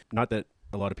them. Not that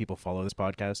a lot of people follow this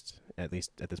podcast, at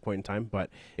least at this point in time, but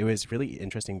it was really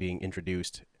interesting being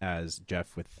introduced as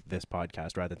Jeff with this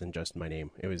podcast rather than just my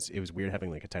name. It was weird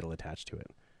having like a title attached to it.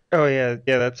 Oh yeah,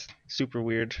 that's super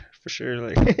weird for sure.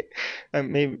 Like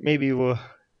maybe we'll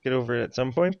get over it at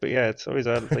some point. But yeah, it's always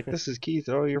odd. It's like, this is Keith.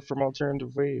 Oh, you're from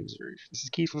Alternative Waves, or this is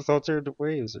Keith with Alternative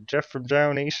Waves, or Jeff from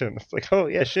Drow Nation. It's like, oh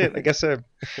yeah, shit. I guess I'm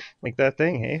like that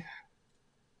thing, hey.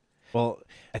 Well,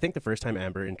 I think the first time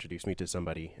Amber introduced me to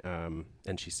somebody, and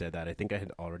she said that, I think I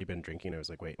had already been drinking. I was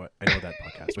like, wait, what? I know that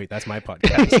podcast. Wait, that's my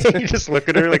podcast. You just look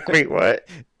at her like, wait, what?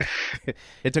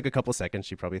 It took a couple seconds.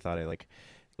 She probably thought I like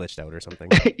glitched out or something.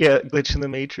 Yeah, glitch in the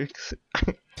Matrix.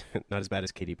 Not as bad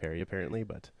as Katy Perry, apparently,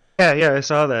 but Yeah, I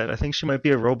saw that. I think she might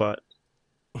be a robot.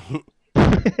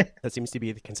 that seems to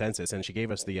be the consensus. And she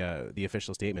gave us the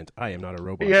official statement. I am not a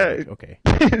robot. Yeah. Like, okay,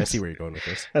 I see where you're going with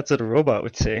this. That's what a robot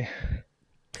would say.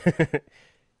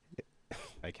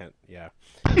 I can't. Yeah.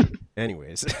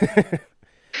 Anyways,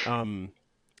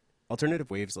 Alternative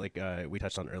Waves, like we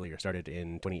touched on earlier, started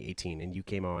in 2018, and you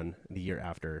came on the year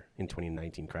after in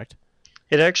 2019, correct?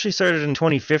 It actually started in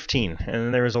 2015, and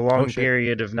then there was a long shit.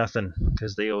 period of nothing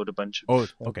because they owed a bunch of.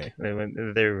 Oh, okay.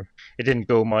 It didn't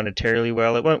go monetarily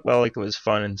well. It went well, like it was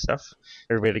fun and stuff.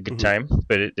 Everybody had a good time,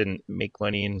 but it didn't make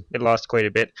money, and it lost quite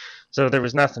a bit. So there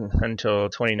was nothing until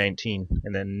 2019,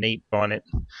 and then Nate Bonnet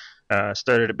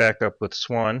started it back up with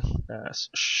Swan,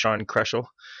 Sean Crushel,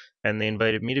 and they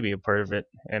invited me to be a part of it.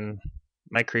 And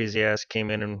my crazy ass came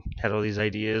in and had all these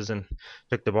ideas and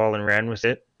took the ball and ran with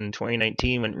it. And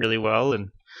 2019 went really well, and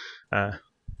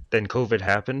then COVID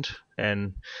happened,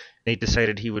 and Nate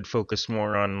decided he would focus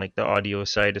more on like the audio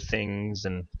side of things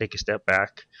and take a step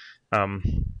back.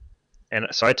 And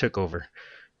so I took over,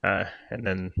 and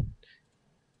then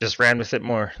just ran with it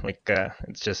more. Like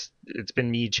it's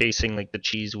been me chasing like the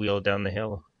cheese wheel down the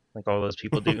hill, like all those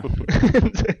people do.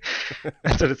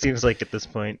 That's what it seems like at this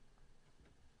point.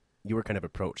 You were kind of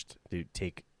approached to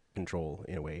take control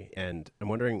in a way, and I'm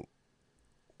wondering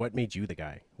what made you the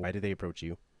guy? Why did they approach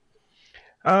you?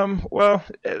 Well,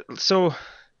 so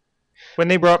when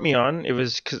they brought me on, it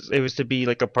was because it was to be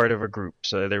like a part of a group.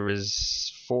 So there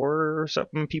was 4 or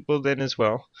something people then as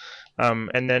well.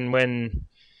 And then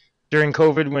during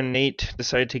COVID, when Nate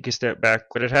decided to take a step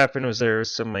back, what had happened was there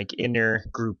was some like inner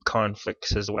group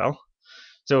conflicts as well.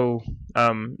 So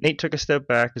Nate took a step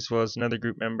back, as well as another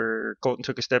group member. Colton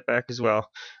took a step back as well,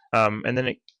 and then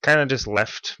it kind of just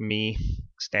left me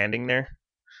standing there,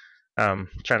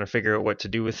 trying to figure out what to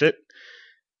do with it.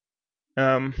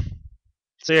 So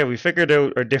yeah, we figured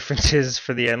out our differences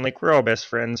for the end. Like, we're all best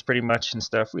friends pretty much and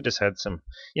stuff. We just had some,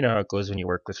 you know how it goes when you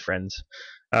work with friends.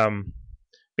 But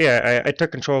yeah, I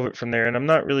took control of it from there, and I'm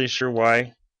not really sure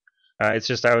why. It's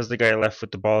just I was the guy left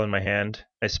with the ball in my hand,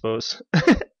 I suppose.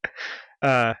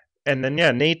 And then yeah,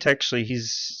 Nate actually,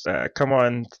 he's come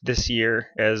on this year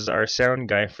as our sound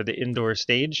guy for the indoor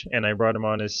stage, and I brought him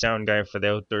on as sound guy for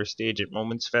the outdoor stage at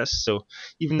Moments Fest. So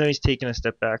even though he's taken a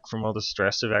step back from all the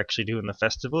stress of actually doing the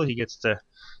festival, he gets to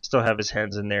still have his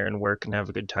hands in there and work and have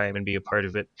a good time and be a part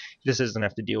of it. He just doesn't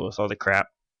have to deal with all the crap.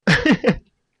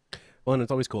 Well, and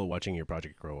it's always cool watching your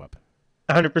project grow up.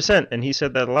 100%, and he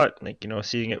said that a lot, like, you know,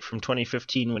 seeing it from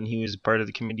 2015 when he was part of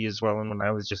the committee as well, and when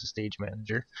I was just a stage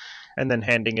manager, and then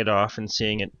handing it off and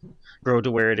seeing it grow to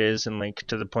where it is and like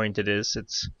to the point it is.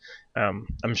 It's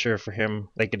I'm sure for him,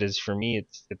 like it is for me,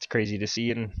 it's crazy to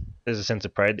see, and there's a sense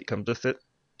of pride that comes with it.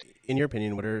 In your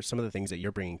opinion, what are some of the things that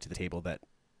you're bringing to the table that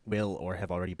will or have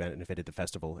already benefited the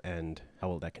festival, and how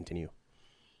will that continue?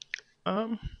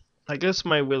 I guess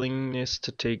my willingness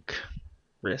to take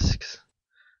risks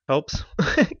helps,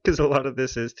 because a lot of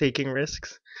this is taking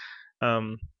risks.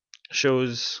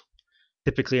 Shows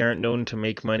typically aren't known to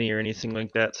make money or anything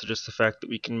like that, so just the fact that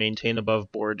we can maintain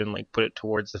above board and like put it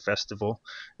towards the festival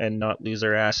and not lose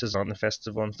our asses on the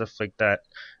festival and stuff like that,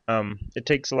 it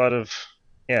takes a lot of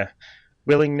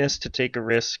willingness to take a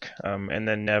risk, and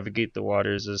then navigate the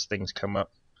waters as things come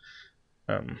up.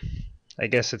 I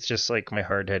guess it's just like my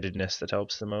hard-headedness that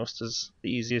helps the most, is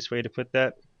the easiest way to put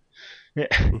that.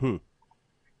 Mm-hmm.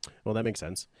 Well, that makes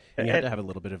sense. And you have to have a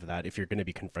little bit of that if you're going to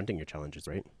be confronting your challenges,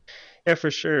 right? Yeah,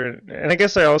 for sure. And I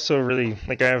guess I also really,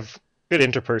 like, I have good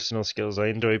interpersonal skills. I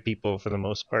enjoy people for the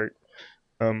most part.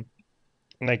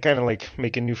 And I kind of like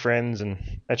making new friends,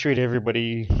 and I treat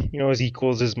everybody, you know, as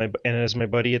equals as my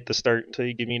buddy at the start until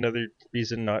you give me another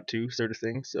reason not to, sort of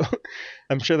thing. So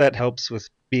I'm sure that helps with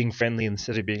being friendly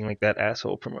instead of being like that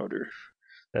asshole promoter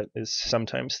that is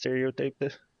sometimes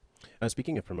stereotyped.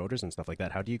 Speaking of promoters and stuff like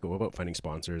that, how do you go about finding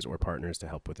sponsors or partners to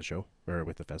help with the show or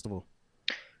with the festival?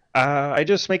 I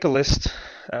just make a list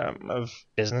of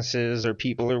businesses or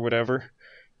people or whatever.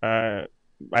 I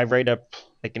write up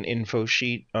like an info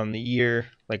sheet on the year,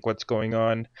 like what's going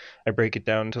on. I break it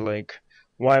down to like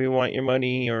why we want your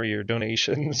money or your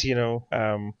donations, you know,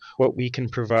 what we can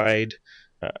provide,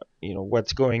 you know,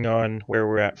 what's going on, where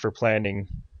we're at for planning.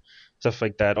 stuff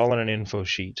like that, all on an info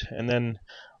sheet. And then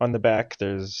on the back,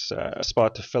 there's a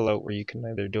spot to fill out where you can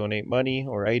either donate money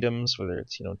or items, whether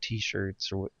it's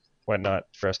T-shirts or whatnot,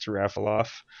 for us to raffle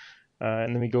off,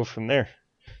 and then we go from there.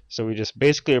 So we just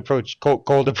basically approach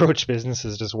cold approach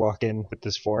businesses. Just walk in with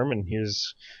this form, and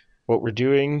here's what we're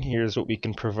doing. Here's what we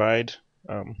can provide.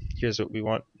 Here's what we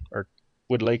want or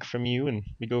would like from you, and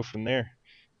we go from there.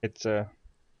 It's a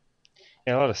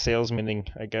lot of salesmaning,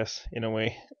 I guess, in a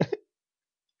way.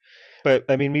 But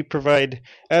I mean, we provide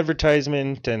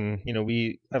advertisement, and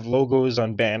we have logos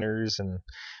on banners, and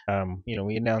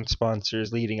we announce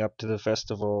sponsors leading up to the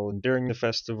festival and during the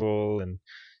festival, and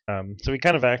so we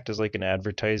kind of act as like an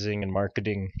advertising and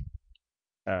marketing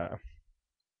uh,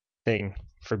 thing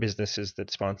for businesses that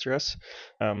sponsor us.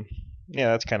 Yeah,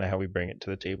 that's kind of how we bring it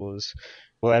to the table. Is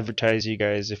we'll advertise you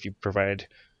guys if you provide.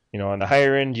 On the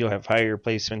higher end, you'll have higher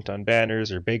placement on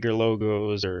banners or bigger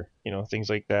logos or things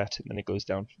like that, and then it goes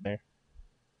down from there.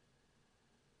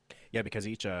 Yeah, because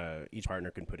each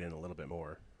partner can put in a little bit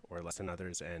more or less than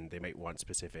others, and they might want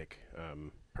specific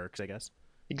perks, I guess.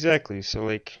 Exactly. So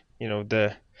like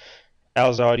the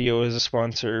Al's Audio as a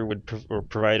sponsor or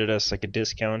provided us like a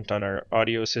discount on our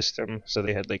audio system, so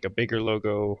they had like a bigger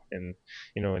logo. And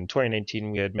in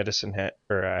 2019 we had Medicine Hat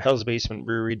or Hell's Basement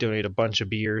Brewery donate a bunch of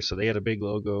beer, so they had a big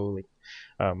logo. Like,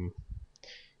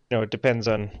 it depends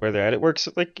on where they're at. It works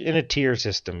like in a tier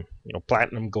system,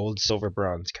 platinum, gold, silver,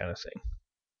 bronze kind of thing.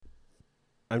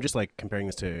 I'm just like comparing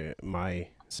this to my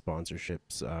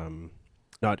sponsorships,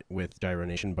 not with Gyro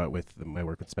Nation, but with my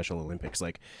work with Special Olympics.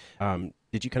 Like,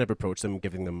 did you kind of approach them,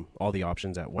 giving them all the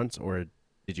options at once, or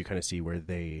did you kind of see where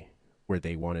they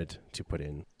wanted to put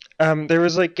in? There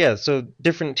was so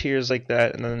different tiers like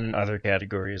that, and then another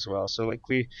category as well. So like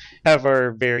we have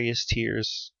our various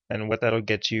tiers and what that'll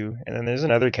get you, and then there's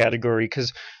another category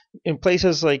because in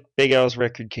places like Big Al's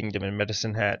Record Kingdom and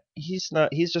Medicine Hat, he's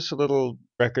just a little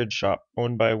record shop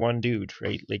owned by one dude,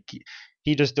 right? Like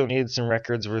he just donated some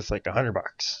records worth like $100,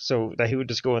 so that he would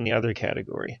just go in the other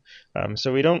category.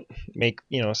 So we don't make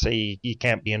say you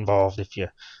can't be involved if you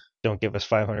don't give us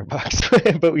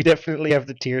 $500, but we definitely have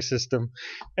the tier system,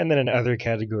 and then another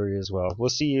category as well. We'll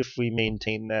see if we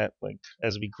maintain that like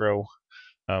as we grow.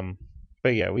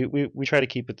 But yeah, we try to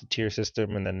keep it the tier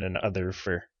system, and then an other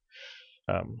for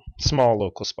small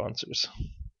local sponsors,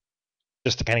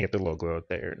 just to kind of get the logo out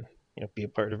there and be a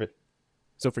part of it.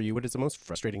 So for you, what is the most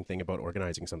frustrating thing about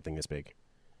organizing something this big?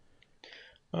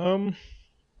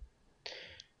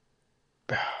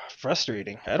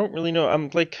 Frustrating. I don't really know.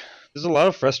 There's a lot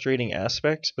of frustrating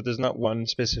aspects, but there's not one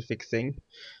specific thing.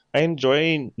 I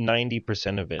enjoy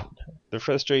 90% of it. The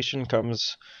frustration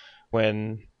comes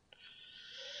when,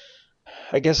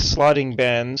 I guess, slotting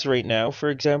bands right now, for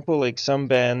example, like some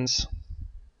bands,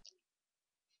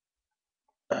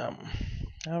 I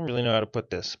don't really know how to put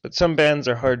this, but some bands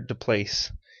are hard to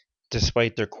place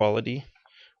despite their quality,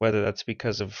 whether that's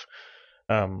because of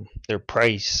their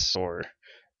price or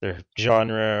their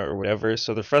genre or whatever.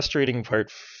 So the frustrating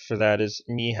part for that is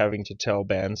me having to tell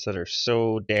bands that are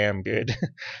so damn good,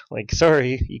 like,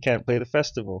 sorry, you can't play the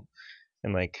festival.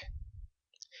 And like,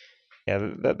 yeah,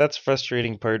 that's a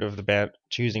frustrating part of the band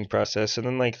choosing process. And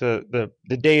then like the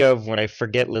day of, when I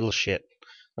forget little shit,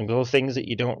 like little things that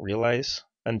you don't realize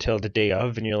until the day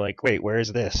of, and you're like, wait, where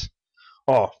is this?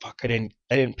 Oh fuck, I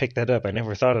didn't pick that up. I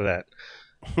never thought of that.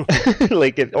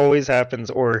 Like it always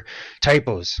happens. Or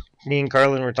typos. Me and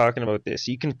Carlin were talking about this.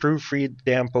 You can proofread the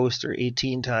damn poster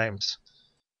 18 times.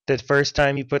 The first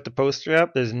time you put the poster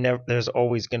up, there's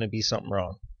always going to be something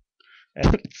wrong.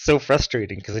 And it's so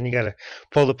frustrating because then you got to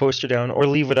pull the poster down or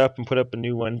leave it up and put up a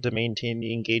new one to maintain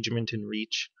the engagement and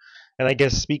reach. And I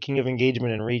guess speaking of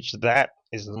engagement and reach, that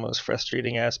is the most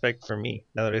frustrating aspect for me,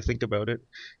 now that I think about it,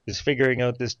 is figuring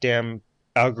out this damn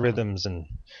algorithms and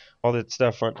all that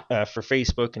stuff on for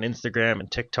Facebook and Instagram and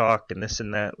TikTok and this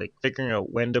and that, like figuring out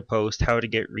when to post, how to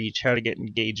get reach, how to get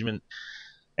engagement.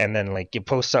 And then like you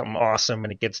post something awesome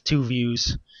and it gets 2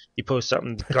 views. You post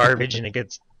something garbage and it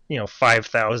gets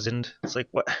 5,000. It's like,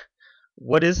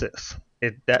 what is this?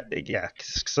 Yeah.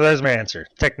 So there's my answer: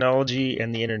 technology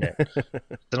and the internet.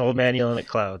 It's an old man yelling at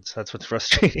clouds. That's what's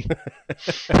frustrating.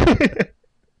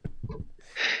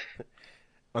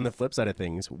 On the flip side of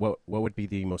things, what would be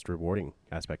the most rewarding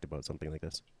aspect about something like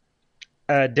this?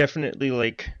 Definitely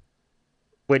like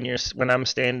when I'm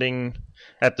standing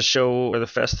at the show or the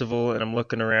festival and I'm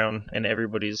looking around and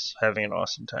everybody's having an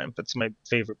awesome time. That's my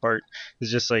favorite part.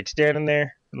 Is just like standing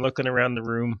there and looking around the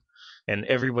room and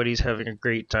everybody's having a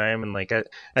great time. And like at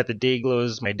the day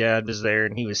glows, my dad was there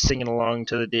and he was singing along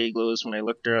to the day glows when I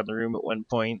looked around the room at one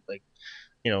point. Like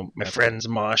my friends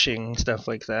moshing, stuff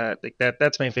like that. Like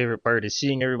that's my favorite part, is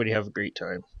seeing everybody have a great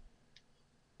time.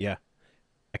 Yeah,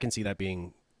 I can see that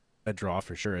being a draw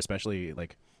for sure, especially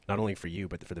like not only for you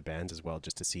but for the bands as well.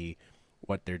 Just to see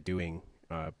what they're doing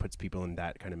puts people in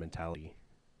that kind of mentality.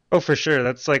 Oh, for sure.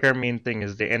 That's like our main thing,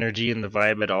 is the energy and the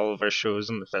vibe at all of our shows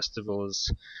and the festival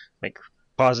is like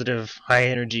positive, high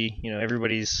energy.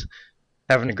 Everybody's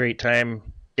having a great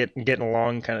time, getting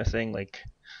along, kind of thing. Like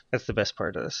that's the best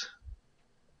part of this.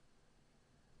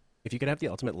 If you could have the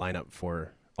ultimate lineup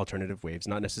for alternative waves,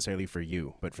 not necessarily for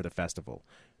you, but for the festival,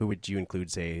 who would you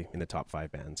include, say, in the top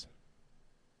 5 bands?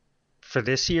 For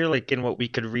this year, like in what we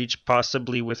could reach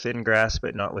possibly within grasp,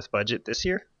 but not with budget this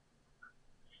year.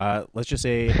 Let's just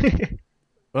say,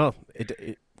 well,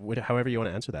 however you want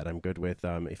to answer that. I'm good with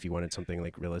if you wanted something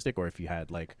like realistic, or if you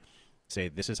had like, say,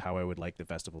 this is how I would like the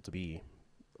festival to be,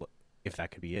 if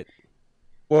that could be it.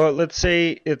 Well, let's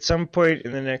say at some point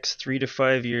in the next 3 to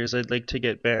 5 years, I'd like to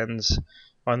get bands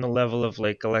on the level of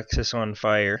like Alexis on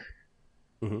Fire,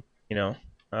 Mm-hmm. you know,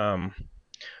 um,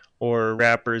 or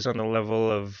rappers on the level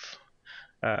of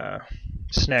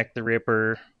Snack the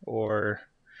Ripper, or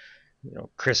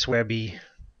Chris Webby,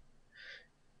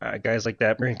 guys like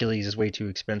that. Hercules is way too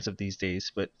expensive these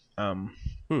days, but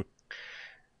When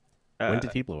uh,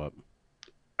 did he blow up?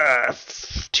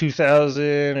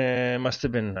 2000, must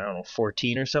have been, I don't know,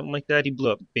 14 or something like that. He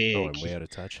blew up big. Oh, I'm way out of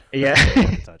touch. Yeah.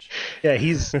 Out of touch. Yeah,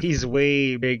 he's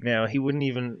way big now. He wouldn't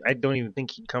even. I don't even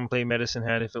think he'd come play Medicine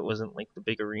Hat if it wasn't like the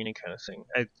big arena kind of thing.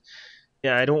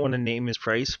 I don't want to name his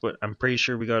price, but I'm pretty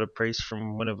sure we got a price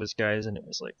from one of his guys, and it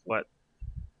was like, what?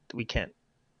 We can't.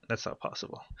 That's not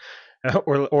possible.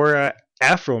 Or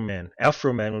Afro Man.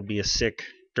 Afro Man would be a sick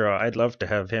draw. I'd love to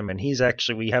have him, and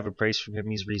we have a price from him.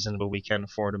 He's reasonable. We can't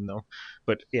afford him though.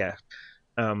 But yeah.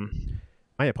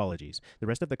 My apologies. The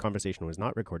rest of the conversation was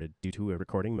not recorded due to a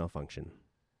recording malfunction.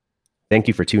 Thank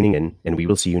you for tuning in, and we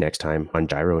will see you next time on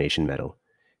Gyro Nation Metal.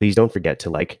 Please don't forget to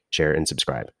like, share, and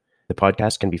subscribe. The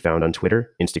podcast can be found on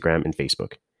Twitter, Instagram, and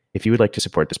Facebook. If you would like to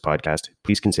support this podcast,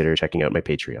 please consider checking out my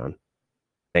Patreon.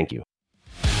 Thank you.